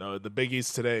 Yeah, no, the Big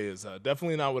East today is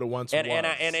definitely not what it once was.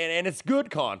 And it's good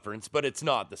conference, but it's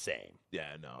not the same.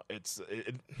 Yeah, no,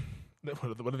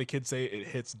 what do the kids say? It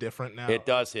hits different now. It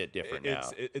does hit different now.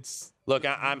 Look,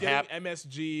 I'm happy.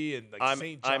 MSG and like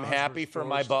St. John's. I'm happy for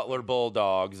my Butler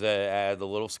Bulldogs, the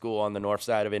little school on the north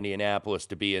side of Indianapolis,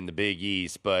 to be in the Big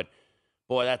East, but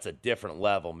boy, that's a different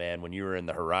level, man. When you were in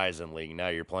the Horizon League, now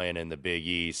you're playing in the Big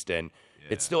East, and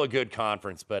it's still a good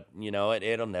conference, but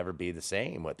it'll never be the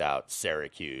same without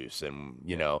Syracuse and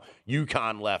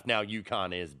UConn left. Now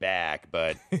UConn is back,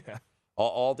 but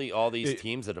all these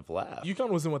teams that have left. UConn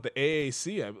was in the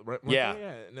AAC, right? Yeah.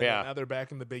 And now they're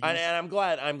back in the Big East. And I'm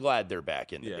glad they're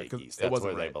back in the Big East. That's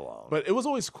where they belong. But it was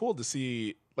always cool to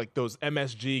see like those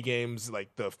MSG games,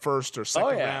 like the first or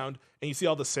second round, and you see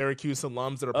all the Syracuse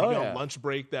alums that are probably on lunch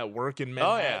break that work in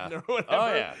Manhattan or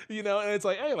whatever. And it's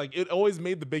like, hey, like it always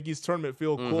made the Big East tournament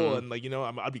feel cool, and like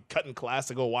I'd be cutting class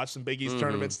to go watch some Big East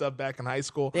tournament stuff back in high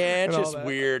school. Yeah, it's just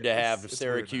weird to have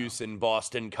Syracuse and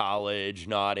Boston College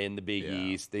not in the Big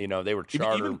East. They were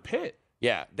charter. Even Pitt.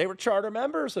 Yeah, they were charter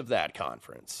members of that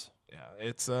conference. Yeah,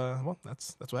 it's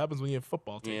that's what happens when you have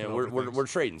football. Yeah, we're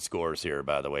trading scores here,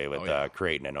 by the way, with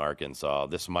Creighton and Arkansas.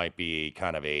 This might be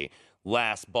kind of a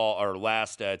last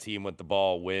team with the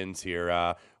ball wins here.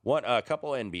 A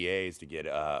couple NBAs to get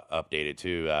updated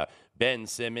too. Ben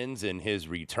Simmons in his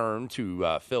return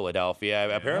to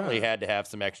Philadelphia apparently had to have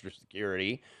some extra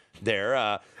security there.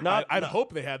 I'd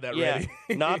hope they had that ready.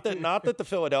 not that the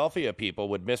Philadelphia people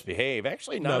would misbehave.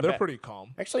 Actually, they're pretty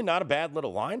calm. Actually, not a bad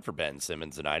little line for Ben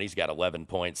Simmons tonight. He's got 11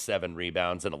 points, 7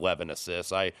 rebounds, and 11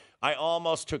 assists. I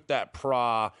almost took that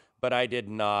but I did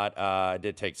not. I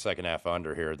did take second half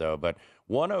under here, though. But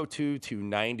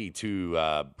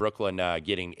 102-92, Brooklyn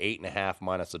getting 8.5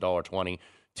 minus $1.20,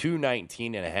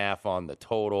 219.5 on the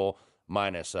total,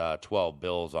 minus 12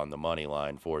 bills on the money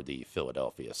line for the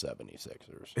Philadelphia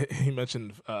 76ers. He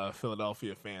mentioned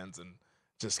Philadelphia fans and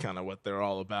just kind of what they're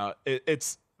all about.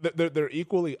 They're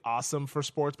equally awesome for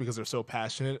sports because they're so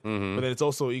passionate, but then it's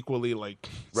also equally like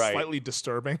slightly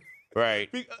disturbing. Right.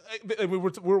 We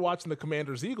were watching the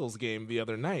Commanders-Eagles game the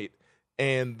other night,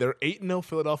 and they're 8-0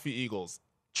 Philadelphia Eagles,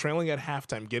 trailing at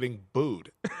halftime, getting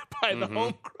booed by the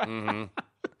home crowd.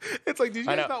 It's like, did you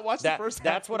guys not watch the first half?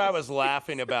 That's what I was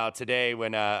laughing about today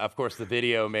when, of course, the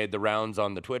video made the rounds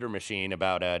on the Twitter machine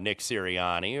about Nick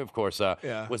Sirianni, who, of course,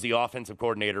 was the offensive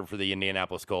coordinator for the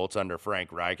Indianapolis Colts under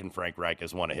Frank Reich, and Frank Reich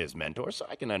is one of his mentors, so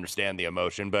I can understand the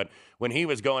emotion. But when he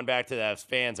was going back to those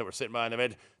fans that were sitting behind the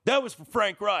bench, that was for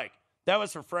Frank Reich. That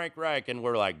was for Frank Reich. And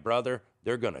we're like, brother,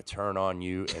 they're going to turn on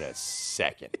you in a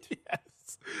second.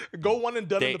 Yes. Go one and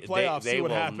done in the playoffs, see what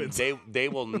happens. They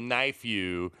will knife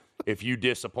you if you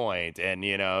disappoint. And,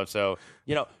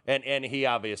 and he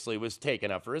obviously was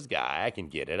taken up for his guy. I can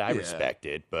get it. I respect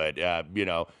it. But,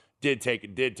 did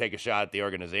take a shot at the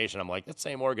organization. I'm like, that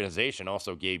same organization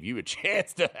also gave you a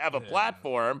chance to have a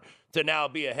platform to now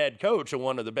be a head coach of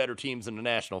one of the better teams in the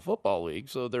National Football League.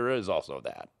 So there is also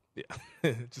that.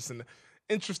 Yeah, just an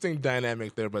interesting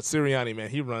dynamic there. But Sirianni, man,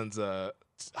 he runs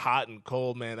hot and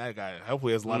cold, man. That guy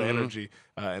hopefully has a lot of energy,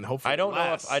 and hopefully I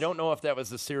don't know if that was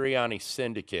the Sirianni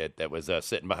syndicate that was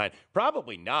sitting behind.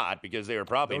 Probably not, because they were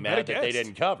probably mad that they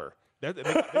didn't cover.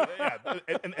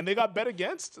 And they got bet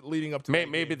against leading up to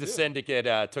maybe the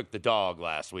syndicate took the dog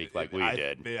last week like we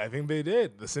did. I think they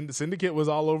did. The syndicate was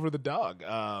all over the dog.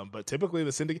 But typically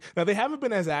the syndicate, now they haven't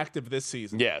been as active this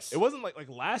season. Yes, it wasn't like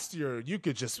last year. You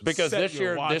could just because set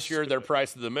this year they're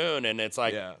priced to the moon, and it's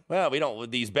like, well, we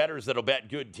don't these bettors that'll bet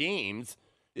good teams.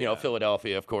 You know,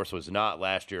 Philadelphia, of course, was not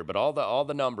last year, but all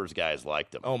the numbers guys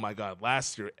liked them. Oh my God,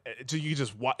 last year, you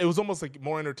just it was almost like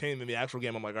more entertaining than the actual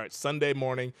game. I'm like, all right, Sunday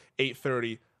morning,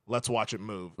 8:30, let's watch it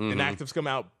move. Inactives come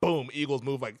out, boom, Eagles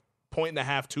move like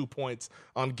 1.5, 2 points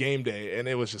on game day, and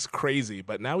it was just crazy.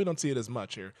 But now we don't see it as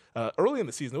much here. Early in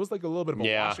the season, it was like a little bit of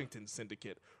a Washington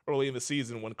syndicate. Early in the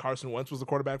season, when Carson Wentz was the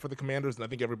quarterback for the Commanders, and I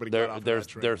think everybody got off that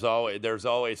train. There's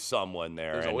always someone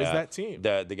there. There's always that team.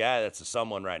 The guy that's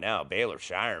someone right now, Baylor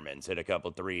Shireman's hit a couple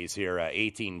threes here,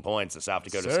 18 points. The South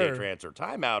Dakota State transfer,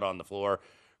 timeout on the floor.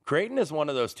 Creighton is one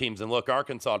of those teams, and look,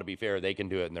 Arkansas, to be fair, they can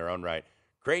do it in their own right.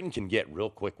 Creighton can get real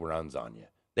quick runs on you.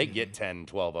 They get 10,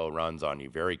 12-0 runs on you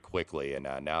very quickly, and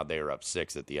now they are up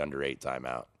 6 at the under 8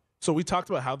 timeout. So we talked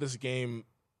about how this game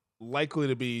likely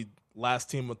to be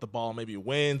last team with the ball maybe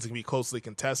wins and be closely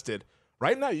contested.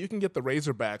 Right now, you can get the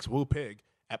Razorbacks, Woo Pig,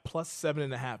 at plus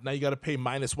 7.5. Now you got to pay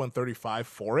minus 135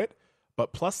 for it,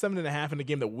 but plus 7.5 in a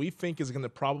game that we think is going to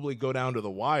probably go down to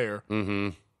the wire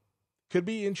could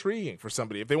be intriguing for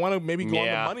somebody. If they want to maybe go on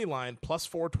the money line, plus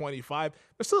 425.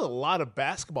 There's still a lot of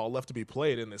basketball left to be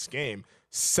played in this game.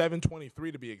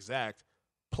 723 to be exact.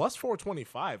 Plus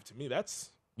 425 to me,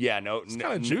 that's kind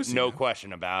of juicy. No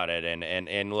question about it.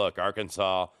 And look,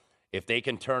 Arkansas, if they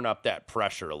can turn up that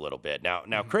pressure a little bit.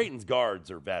 Now Creighton's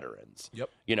guards are veterans. Yep.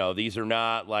 You know, these are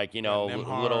not like,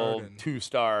 little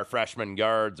 2-star freshman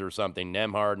guards or something.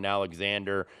 Nembhard and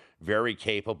Alexander, very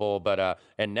capable. But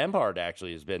and Nembhard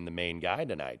actually has been the main guy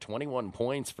tonight. 21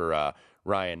 points for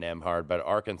Ryan Nembhard. But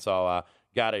Arkansas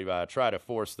got to try to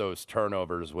force those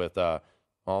turnovers with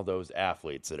all those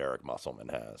athletes that Eric Musselman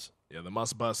has. Yeah, the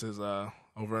Muss Bus is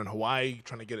over in Hawaii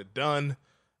trying to get it done.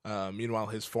 Meanwhile,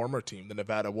 his former team, the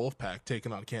Nevada Wolfpack,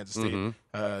 taking on Kansas State.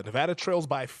 Nevada trails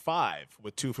by 5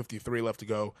 with 2:53 left to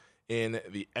go in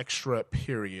the extra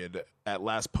period. At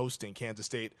last posting, Kansas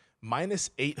State minus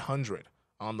 800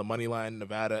 on the money line.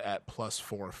 Nevada at plus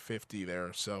 450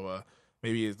 there. So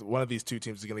maybe one of these two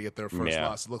teams is going to get their first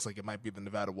loss. It looks like it might be the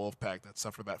Nevada Wolfpack that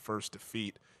suffered that first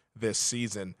defeat this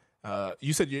season.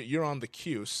 You said you're on the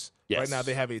Cuse. Yes. Right now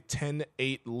they have a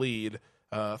 10-8 lead.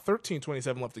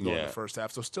 13:27 left to go in the first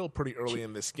half, so still pretty early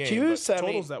in this game. Cuse,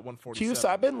 totals at 147. Cuse,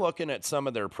 I've been looking at some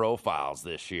of their profiles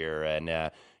this year,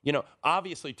 and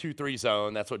obviously 2-3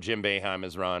 zone. That's what Jim Boeheim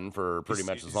has run for pretty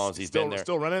much as long as he's been there.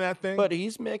 Still running that thing, but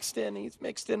he's mixed in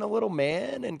a little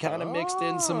man and kind of mixed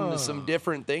in some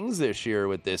different things this year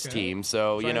with this team.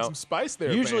 So some spice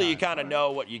there. Usually you kind of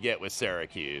know what you get with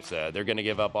Syracuse. They're going to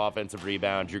give up offensive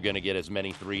rebounds. You're going to get as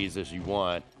many threes as you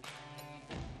want.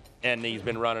 And he's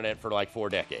been running it for like 4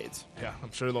 decades. Yeah,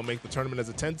 I'm sure they'll make the tournament as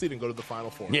a 10 seed and go to the Final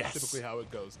Four. Yes. That's typically how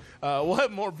it goes. We'll have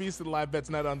more VSiN Live Bet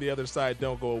tonight on the other side.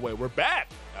 Don't go away. We're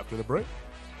back after the break.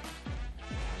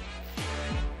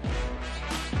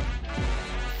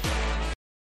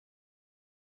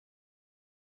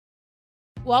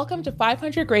 Welcome to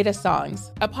 500 Greatest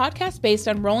Songs, a podcast based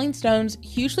on Rolling Stone's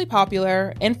hugely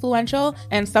popular, influential,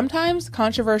 and sometimes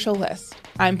controversial list.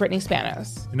 I'm Brittany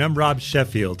Spanos. And I'm Rob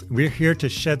Sheffield. We're here to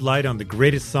shed light on the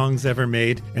greatest songs ever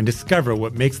made and discover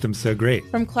what makes them so great.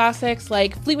 From classics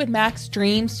like Fleetwood Mac's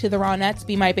Dreams to the Ronettes'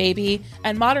 Be My Baby,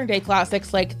 and modern-day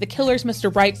classics like The Killers'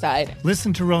 Mr. Brightside.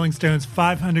 Listen to Rolling Stone's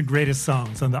 500 Greatest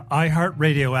Songs on the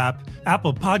iHeartRadio app,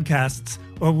 Apple Podcasts,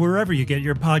 or wherever you get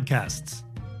your podcasts.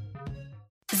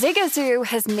 Zigazoo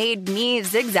has made me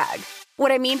zigzag.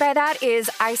 What I mean by that is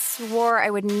I swore I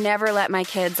would never let my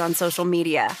kids on social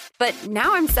media, but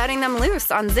now I'm setting them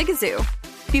loose on Zigazoo.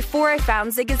 Before I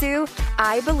found Zigazoo,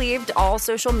 I believed all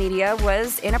social media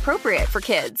was inappropriate for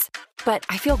kids. But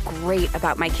I feel great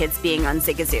about my kids being on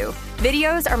Zigazoo.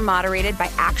 Videos are moderated by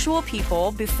actual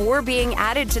people before being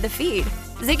added to the feed.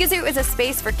 Zigazoo is a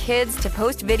space for kids to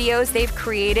post videos they've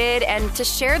created and to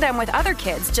share them with other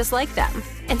kids just like them.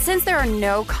 And since there are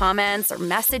no comments or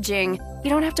messaging, you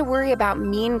don't have to worry about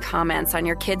mean comments on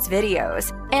your kids'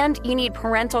 videos. And you need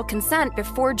parental consent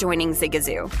before joining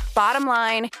Zigazoo. Bottom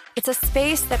line, it's a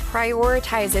space that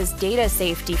prioritizes data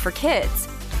safety for kids.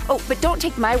 Oh, but don't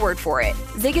take my word for it.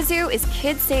 Zigazoo is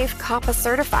kid-safe COPPA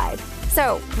certified.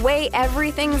 So weigh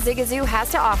everything Zigazoo has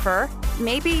to offer.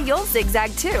 Maybe you'll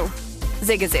zigzag too.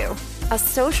 Zigazoo, a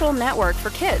social network for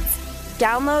kids.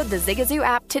 Download the Zigazoo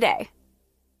app today.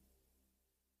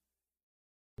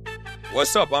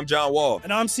 What's up? I'm John Wall.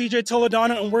 And I'm CJ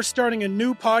Toledano, and we're starting a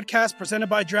new podcast presented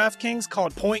by DraftKings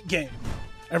called Point Game.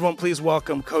 Everyone, please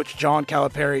welcome Coach John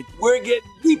Calipari. We're getting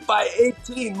beat by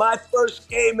 18. My first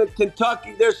game in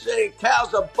Kentucky. They're saying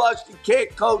Cal's a bust. He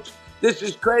can't coach. This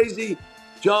is crazy.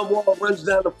 John Wall runs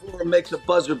down the floor and makes a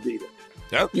buzzer beater.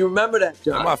 Yep. You remember that,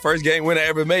 John? That's my first game winner I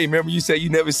ever made. Remember you said you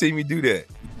never see me do that.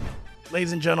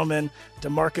 Ladies and gentlemen,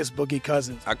 DeMarcus Boogie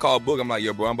Cousins. I called Boog. I'm like,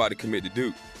 yo, bro, I'm about to commit to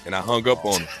Duke. And I hung up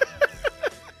on him.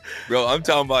 Bro, I'm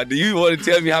talking about, do you want to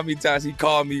tell me how many times he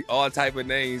called me all type of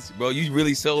names? Bro, you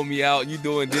really sold me out. You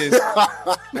doing this.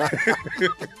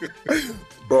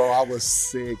 Bro, I was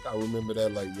sick. I remember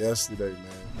that like yesterday,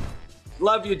 man.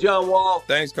 Love you, John Wall.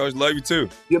 Thanks, Coach. Love you, too.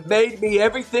 You made me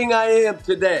everything I am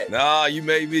today. Nah, you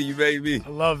made me. You made me. I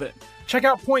love it. Check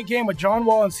out Point Game with John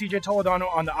Wall and CJ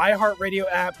Toledano on the iHeartRadio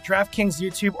app, DraftKings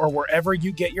YouTube, or wherever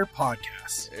you get your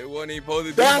podcasts. It wasn't even supposed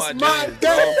to be That's my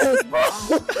dance,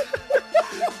 bro.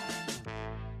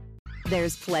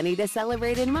 There's plenty to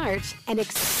celebrate in March and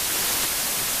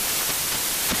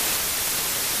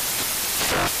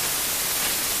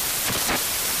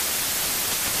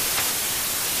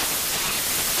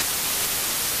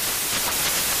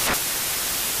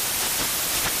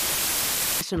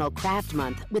National Craft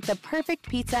Month with the perfect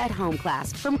pizza at home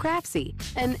class from Craftsy.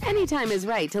 And anytime is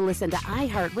right to listen to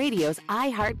iHeartRadio's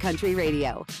iHeart Country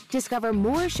Radio. Discover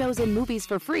more shows and movies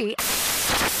for free.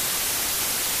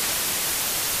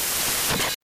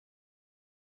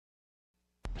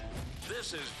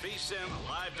 This is VSiN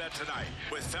Live Bet Tonight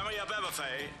with Femi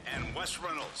Abebefe and Wes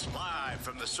Reynolds, live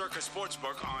from the Circus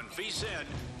Sportsbook on VSiN,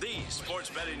 the sports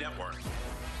betting network.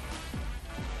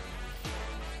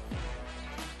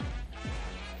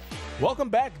 Welcome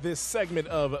back. This segment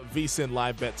of VSiN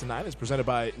Live Bet Tonight is presented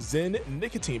by Zyn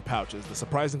Nicotine Pouches, the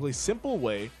surprisingly simple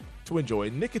way to enjoy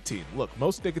nicotine. Look,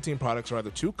 most nicotine products are either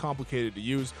too complicated to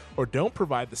use or don't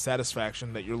provide the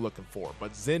satisfaction that you're looking for.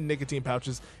 But Zyn Nicotine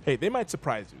Pouches, hey, they might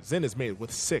surprise you. Zyn is made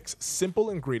with 6 simple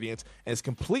ingredients and is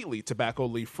completely tobacco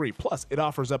leaf-free. Plus, it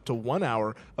offers up to 1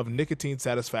 hour of nicotine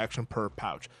satisfaction per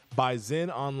pouch. Buy Zyn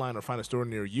online or find a store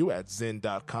near you at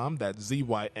Zyn.com. That's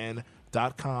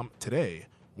ZYN.com today.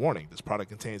 Warning, this product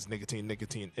contains nicotine.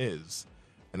 Nicotine is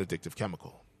an addictive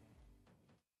chemical.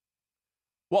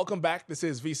 Welcome back. This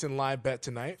is VSiN Live Bet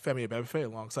Tonight. Femi Abebefe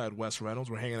alongside Wes Reynolds.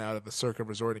 We're hanging out at the Circa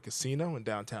Resort and Casino in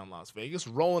downtown Las Vegas.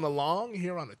 Rolling along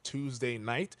here on a Tuesday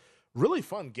night. Really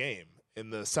fun game in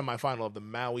the semifinal of the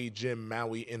Maui Jim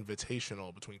Maui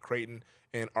Invitational between Creighton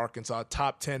and Arkansas.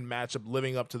 Top 10 matchup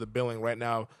living up to the billing right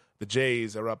now. The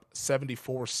Jays are up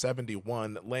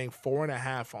 74-71, laying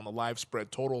 4.5 on the live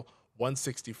spread total.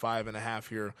 165.5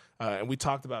 here. And we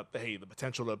talked about, the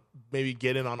potential to maybe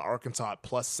get in on Arkansas at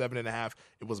plus 7.5.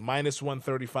 It was minus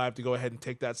 135 to go ahead and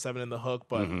take that 7 in the hook,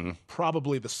 but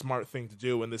probably the smart thing to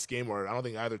do in this game where I don't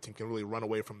think either team can really run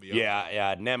away from the other.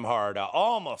 Yeah. Nembhard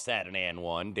almost had an and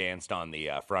one, danced on the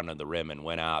front of the rim and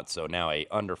went out. So now a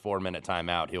under 4-minute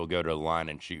timeout. He'll go to the line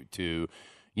and shoot 2.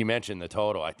 You mentioned the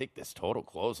total. I think this total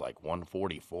closed like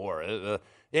 144.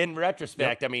 In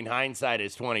retrospect, I mean, hindsight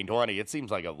is 20/20. It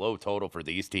seems like a low total for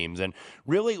these teams. And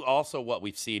really also what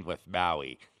we've seen with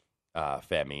Maui,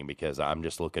 Femi, because I'm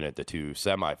just looking at the 2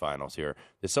 semifinals here.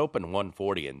 This opened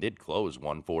 140 and did close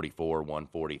 144,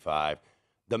 145.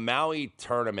 the Maui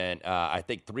tournament, I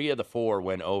think 3 of the 4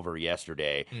 went over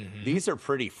yesterday. These are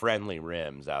pretty friendly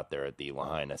rims out there at the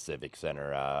Lahaina Civic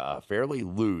Center. Fairly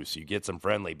loose. You get some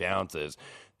friendly bounces.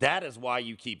 That is why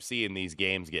you keep seeing these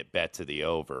games get bet to the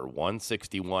over.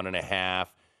 161.5.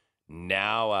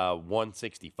 Now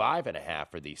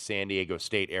 165.5 for the San Diego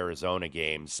State-Arizona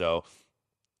game. So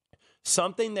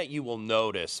something that you will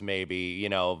notice maybe,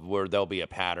 where there'll be a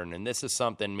pattern, and this is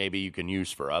something maybe you can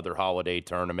use for other holiday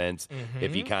tournaments.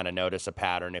 If you kind of notice a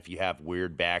pattern, if you have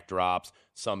weird backdrops,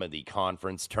 some of the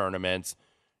conference tournaments,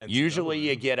 usually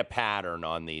you get a pattern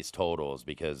on these totals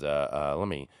because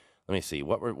let me see.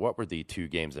 What were the 2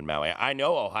 games in Maui? I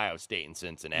know Ohio State and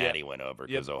Cincinnati went over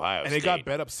because Ohio State. And it got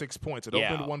bet up 6 points. It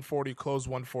opened 140, closed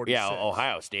 146. Yeah,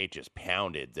 Ohio State just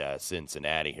pounded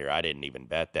Cincinnati here. I didn't even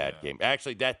bet that game.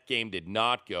 Actually, that game did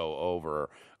not go over,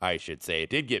 I should say. It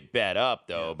did get bet up,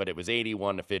 though, but it was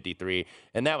 81-53.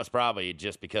 And that was probably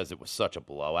just because it was such a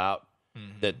blowout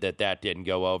that didn't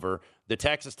go over. The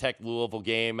Texas Tech-Louisville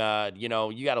game,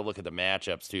 you got to look at the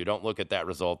matchups, too. Don't look at that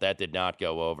result. That did not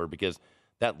go over because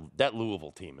that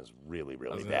Louisville team is really,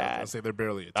 really bad. I'll say they're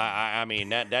barely a team. I mean,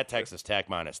 that Texas Tech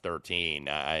minus 13,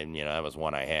 that was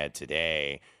one I had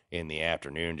today in the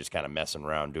afternoon, just kind of messing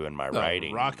around doing my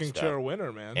writing. Rocking chair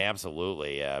winner, man.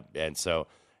 Absolutely. And so,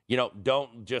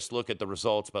 don't just look at the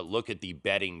results, but look at the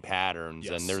betting patterns.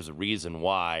 Yes. And there's a reason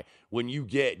why when you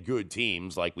get good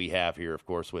teams like we have here, of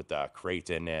course, with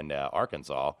Creighton and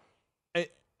Arkansas. And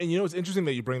it's interesting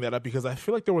that you bring that up because I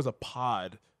feel like there was a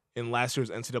pod in last year's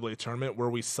NCAA tournament where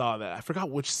we saw that. I forgot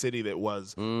which city that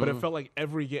was, but it felt like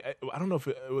every game. I don't know if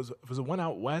it was a one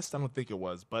out west. I don't think it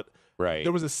was, but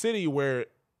there was a city where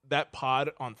that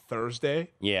pod on Thursday,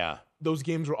 those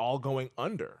games were all going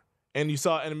under. And you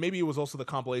saw, and maybe it was also the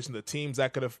compilation of the teams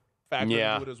that could have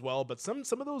factored into it as well. But some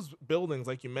of those buildings,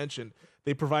 like you mentioned,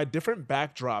 they provide different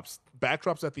backdrops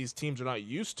that these teams are not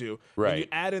used to. Right. And you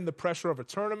add in the pressure of a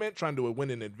tournament, trying to win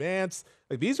in advance.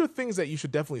 Like, these are things that you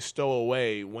should definitely stow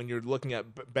away when you're looking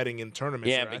at betting in tournaments.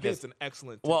 Yeah, I think it's an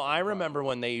excellent tip. Well, I remember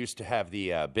when they used to have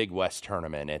the Big West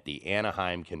tournament at the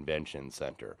Anaheim Convention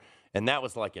Center. And that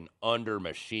was like an under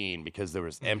machine because there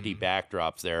was empty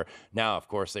backdrops there. Now, of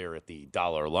course, they are at the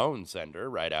Dollar Loan Center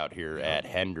right out here at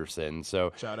Henderson.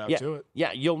 So shout out to it.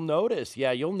 Yeah, you'll notice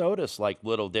like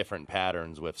little different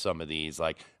patterns with some of these,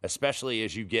 like especially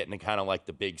as you get into kind of like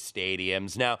the big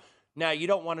stadiums. Now you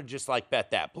don't want to just like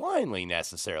bet that blindly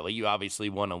necessarily. You obviously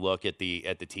want to look at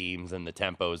the teams and the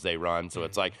tempos they run. So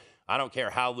it's like, I don't care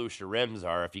how loose your rims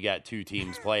are. If you got 2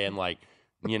 teams playing like,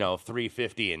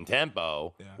 350 in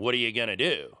tempo, what are you going to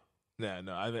do?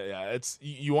 It's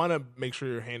you want to make sure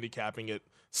you're handicapping it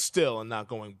still and not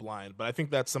going blind. But I think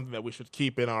that's something that we should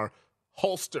keep in our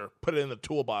holster, put it in the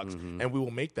toolbox, and we will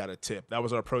make that a tip. That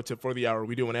was our pro tip for the hour.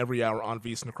 We do one every hour on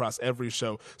VSiN across every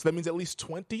show. So that means at least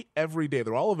 20 every day.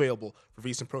 They're all available for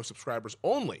VSiN Pro subscribers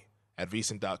only at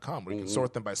VSiN.com, where you can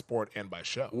sort them by sport and by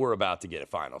show. We're about to get a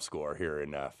final score here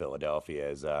in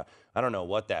Philadelphia. I don't know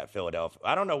what that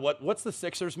I don't know what's the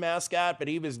Sixers mascot, but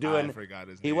he was doing. I forgot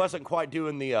his name. He wasn't quite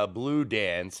doing the blue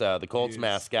dance. The Colts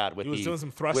mascot with doing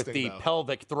some thrusting, with the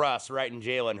pelvic thrust right in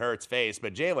Jalen Hurts' face,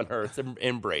 but Jalen Hurts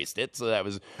embraced it, so that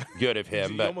was good of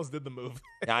him. You almost did the move.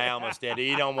 I almost did.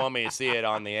 You don't want me to see it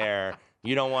on the air.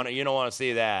 You don't want to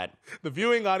see that. The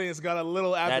viewing audience got a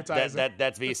little advertising.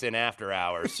 That's VSiN after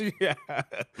hours. Yeah.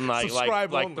 Like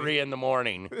 3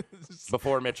 a.m.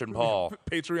 before Mitch and Paul.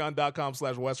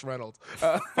 Patreon.com/Wes Reynolds.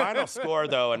 Final score,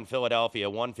 though, in Philadelphia,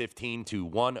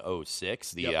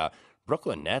 115-106. The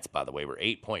Brooklyn Nets, by the way, were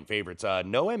 8-point favorites.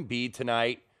 No Embiid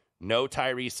tonight. No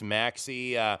Tyrese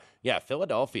Maxey.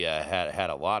 Philadelphia had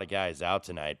a lot of guys out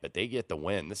tonight, but they get the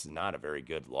win. This is not a very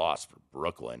good loss for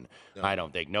Brooklyn. No. I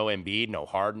don't think. No Embiid, no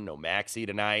Harden, no Maxey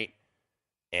tonight.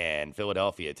 And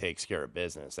Philadelphia takes care of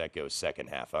business. That goes second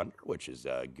half under, which is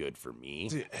good for me.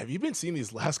 Dude, have you been seeing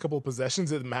these last couple of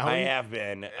possessions at Maui? I have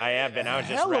been. I was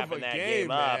just wrapping that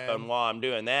game up, and while I'm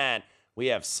doing that, we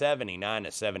have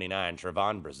 79-79.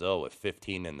 Trevon Brazile with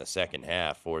 15 in the second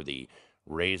half for the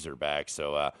Razorbacks.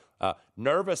 So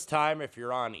nervous time if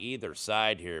you're on either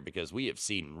side here because we have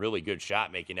seen really good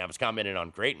shot making. I was commenting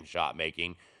on Creighton shot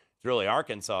making. It's really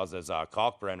Arkansas as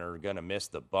Kalkbrenner going to miss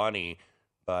the bunny.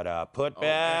 But put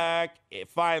back,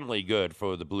 finally good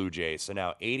for the Blue Jays. So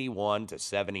now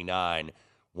 81-79,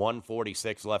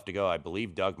 146 left to go. I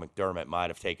believe Doug McDermott might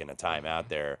have taken a timeout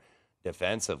there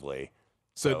defensively.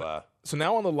 So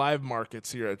now on the live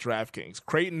markets here at DraftKings,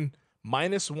 Creighton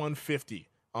minus 150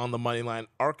 on the money line,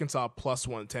 Arkansas plus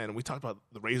 110. We talked about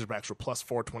the Razorbacks were plus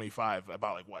 425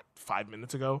 about 5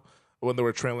 minutes ago. when they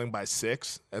were trailing by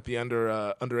 6 at the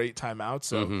under 8 timeout.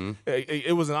 So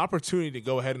it was an opportunity to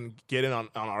go ahead and get in on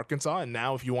Arkansas. And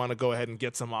now if you want to go ahead and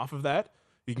get some off of that,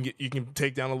 you can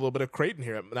take down a little bit of Creighton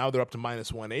here. Now they're up to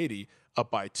minus 180,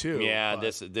 up by 2. Yeah,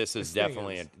 this is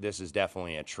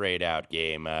definitely a trade out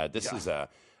game.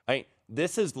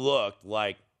 This has looked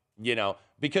like,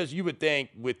 because you would think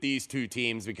with these two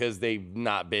teams, because they've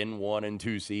not been 1 and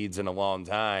 2 seeds in a long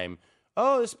time,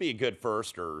 this would be a good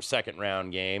first or second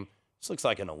round game. This looks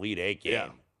like an Elite 8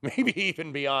 game, maybe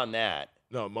even beyond that.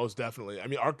 No, most definitely. I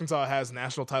mean, Arkansas has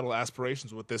national title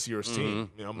aspirations with this year's team.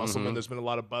 Musselman, there's been a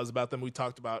lot of buzz about them. We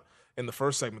talked about in the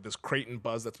first segment this Creighton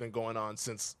buzz that's been going on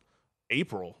since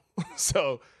April.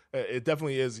 So it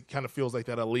definitely kind of feels like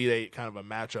that Elite 8 kind of a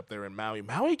matchup there in Maui.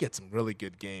 Maui gets some really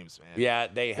good games, man. Yeah,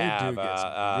 they have. Do get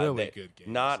some really good games.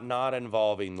 Not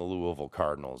involving the Louisville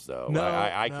Cardinals, though. No,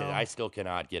 I still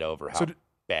cannot get over how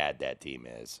bad that team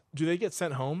is. Do they get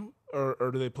sent home, or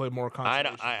do they play more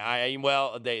consolation?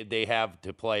 Well, they have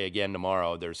to play again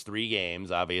tomorrow. There's 3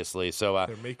 games, obviously. So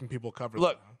they're making people cover.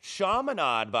 Look,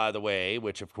 Chaminade, by the way,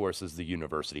 which of course is the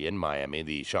university in Miami,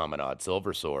 the Chaminade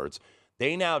Silver Swords.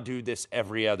 They now do this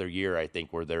every other year, I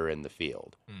think, where they're in the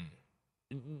field.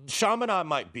 Chaminade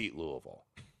might beat Louisville.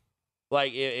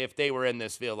 Like, if they were in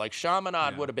this field. Like,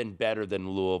 Chaminade would have been better than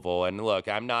Louisville. And, look,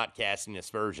 I'm not casting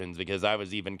aspersions because I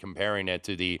was even comparing it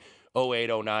to the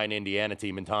 08-09 Indiana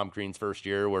team in Tom Crean's first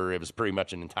year where it was pretty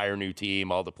much an entire new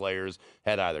team. All the players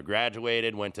had either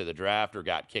graduated, went to the draft, or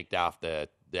got kicked off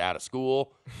out of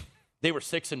school. They were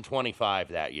 6-25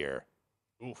 that year.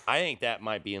 Oof. I think that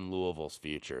might be in Louisville's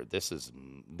future.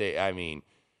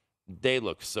 They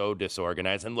look so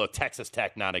disorganized. And look, Texas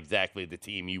Tech, not exactly the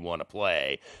team you want to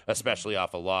play, especially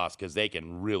off a loss, because they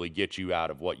can really get you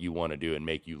out of what you want to do and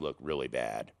make you look really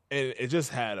bad. And it just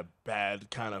had a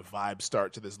bad kind of vibe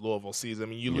start to this Louisville season. I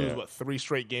mean, you lose, 3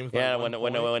 straight games? Yeah,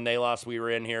 when they lost, we were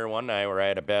in here one night where I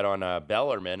had a bet on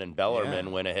Bellarmine, and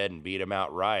Bellarmine went ahead and beat them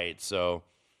outright. So,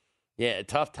 yeah,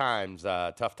 tough times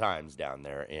down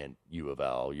there in U of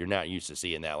L. You're not used to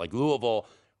seeing that. Like Louisville,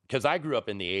 because I grew up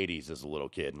in the 80s as a little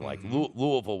kid, and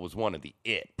Louisville was one of the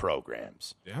it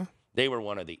programs. Yeah. They were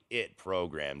one of the it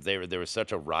programs. There was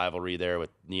such a rivalry there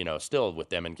with, still with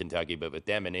them in Kentucky, but with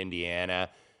them in Indiana.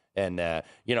 And,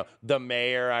 the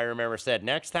mayor, I remember, said,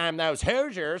 next time those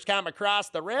Hoosiers come across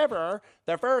the river,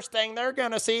 the first thing they're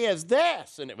going to see is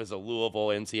this. And it was a Louisville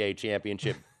NCAA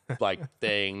championship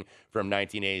thing from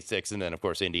 1986. And then, of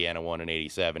course, Indiana won in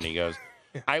 87. He goes,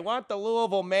 I want the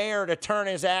Louisville mayor to turn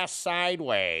his ass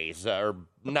sideways. Or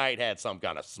Knight had some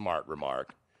kind of smart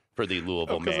remark for the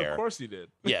Louisville mayor. Of course he did.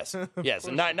 Yes. And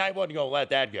Knight wasn't going to let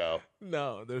that go.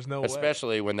 No, there's no way.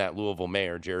 Especially when that Louisville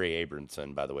mayor, Jerry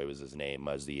Abramson, by the way, was his name,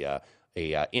 was a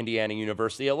Indiana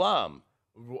University alum.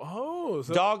 Oh,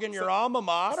 dogging your alma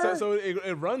mater. So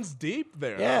it runs deep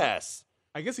there. Yes.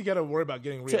 I guess you got to worry about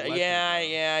getting reelected.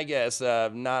 Yeah, I guess.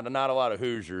 Not a lot of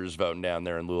Hoosiers voting down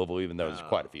there in Louisville, even though there's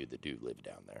quite a few that do live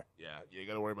down there. Yeah, you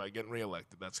got to worry about getting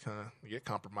reelected. That's kind of, you get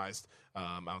compromised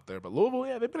out there. But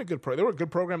Louisville, they've been they were a good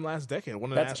program last decade,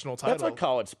 won a national title. That's what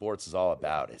college sports is all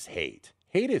about, is hate.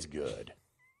 Hate is good.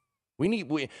 We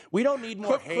don't need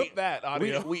more hate. Clip that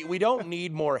audio. We don't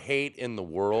need more hate in the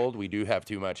world. We do have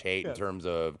too much hate in terms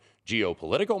of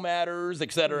geopolitical matters,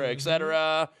 et cetera, et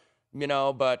cetera.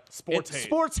 But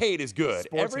sports hate is good.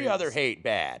 Every other hate,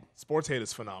 bad. Sports hate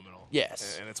is phenomenal.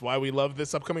 Yes. And it's why we love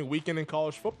this upcoming weekend in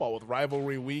college football with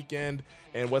rivalry weekend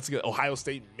and Ohio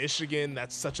State, Michigan.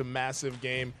 That's such a massive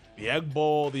game. The Egg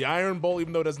Bowl, the Iron Bowl,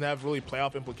 even though it doesn't have really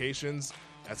playoff implications,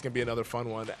 that's going to be another fun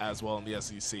one as well in the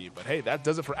SEC. But hey, that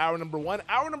does it for hour number 1.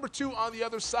 Hour number 2 on the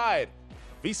other side.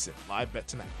 VSiN Live Bet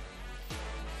Tonight.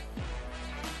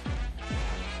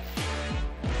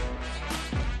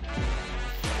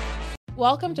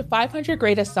 Welcome to 500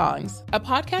 Greatest Songs, a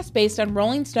podcast based on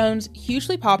Rolling Stone's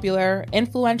hugely popular,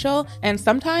 influential, and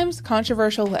sometimes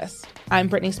controversial list. I'm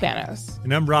Brittany Spanos.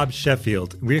 And I'm Rob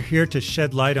Sheffield. We're here to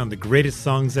shed light on the greatest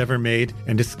songs ever made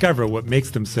and discover what makes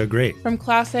them so great. From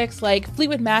classics like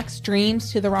Fleetwood Mac's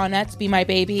Dreams to the Ronettes' Be My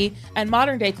Baby, and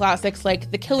modern-day classics like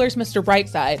The Killer's Mr.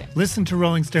 Brightside. Listen to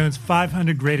Rolling Stone's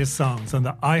 500 Greatest Songs on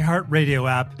the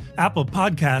iHeartRadio app, Apple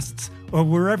Podcasts, or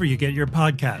wherever you get your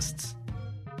podcasts.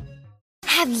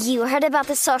 Have you heard about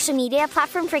the social media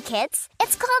platform for kids?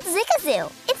 It's called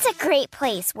Zigazoo. It's a great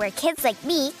place where kids like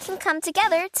me can come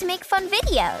together to make fun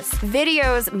videos.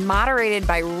 Videos moderated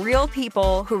by real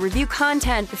people who review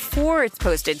content before it's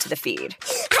posted to the feed.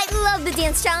 I Love the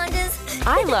dance challenges.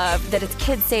 I love that it's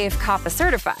Kid Safe COPPA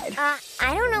certified.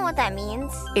 I don't know what that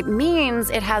means. It means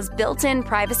it has built-in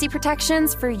privacy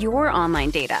protections for your online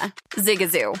data.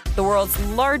 Zigazoo, the world's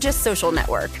largest social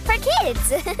network. For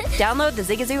kids. Download the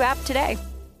Zigazoo app today.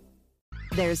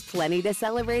 There's plenty to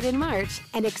celebrate in March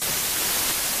and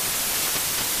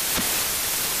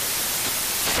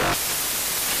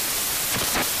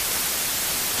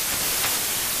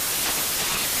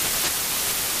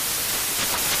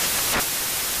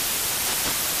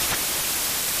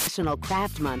National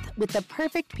Craft Month with the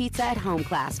perfect pizza at home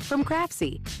class from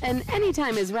Craftsy. And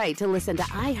anytime is right to listen to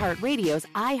iHeartRadio's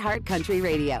iHeart Country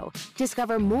Radio.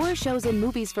 Discover more shows and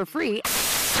movies for free.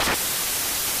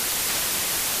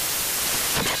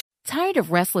 Tired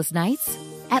of restless nights?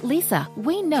 At Leesa,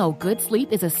 we know good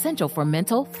sleep is essential for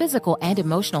mental, physical, and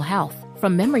emotional health.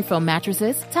 From memory foam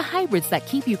mattresses to hybrids that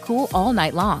keep you cool all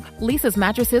night long, Leesa's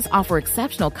mattresses offer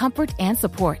exceptional comfort and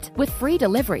support with free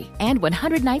delivery and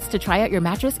 100 nights to try out your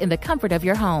mattress in the comfort of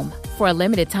your home. For a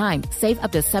limited time, save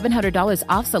up to $700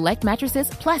 off select mattresses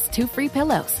plus 2 free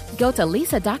pillows. Go to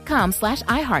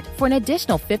leesa.com/iHeart for an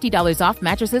additional $50 off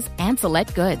mattresses and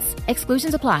select goods.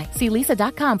 Exclusions apply. See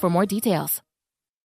leesa.com for more details.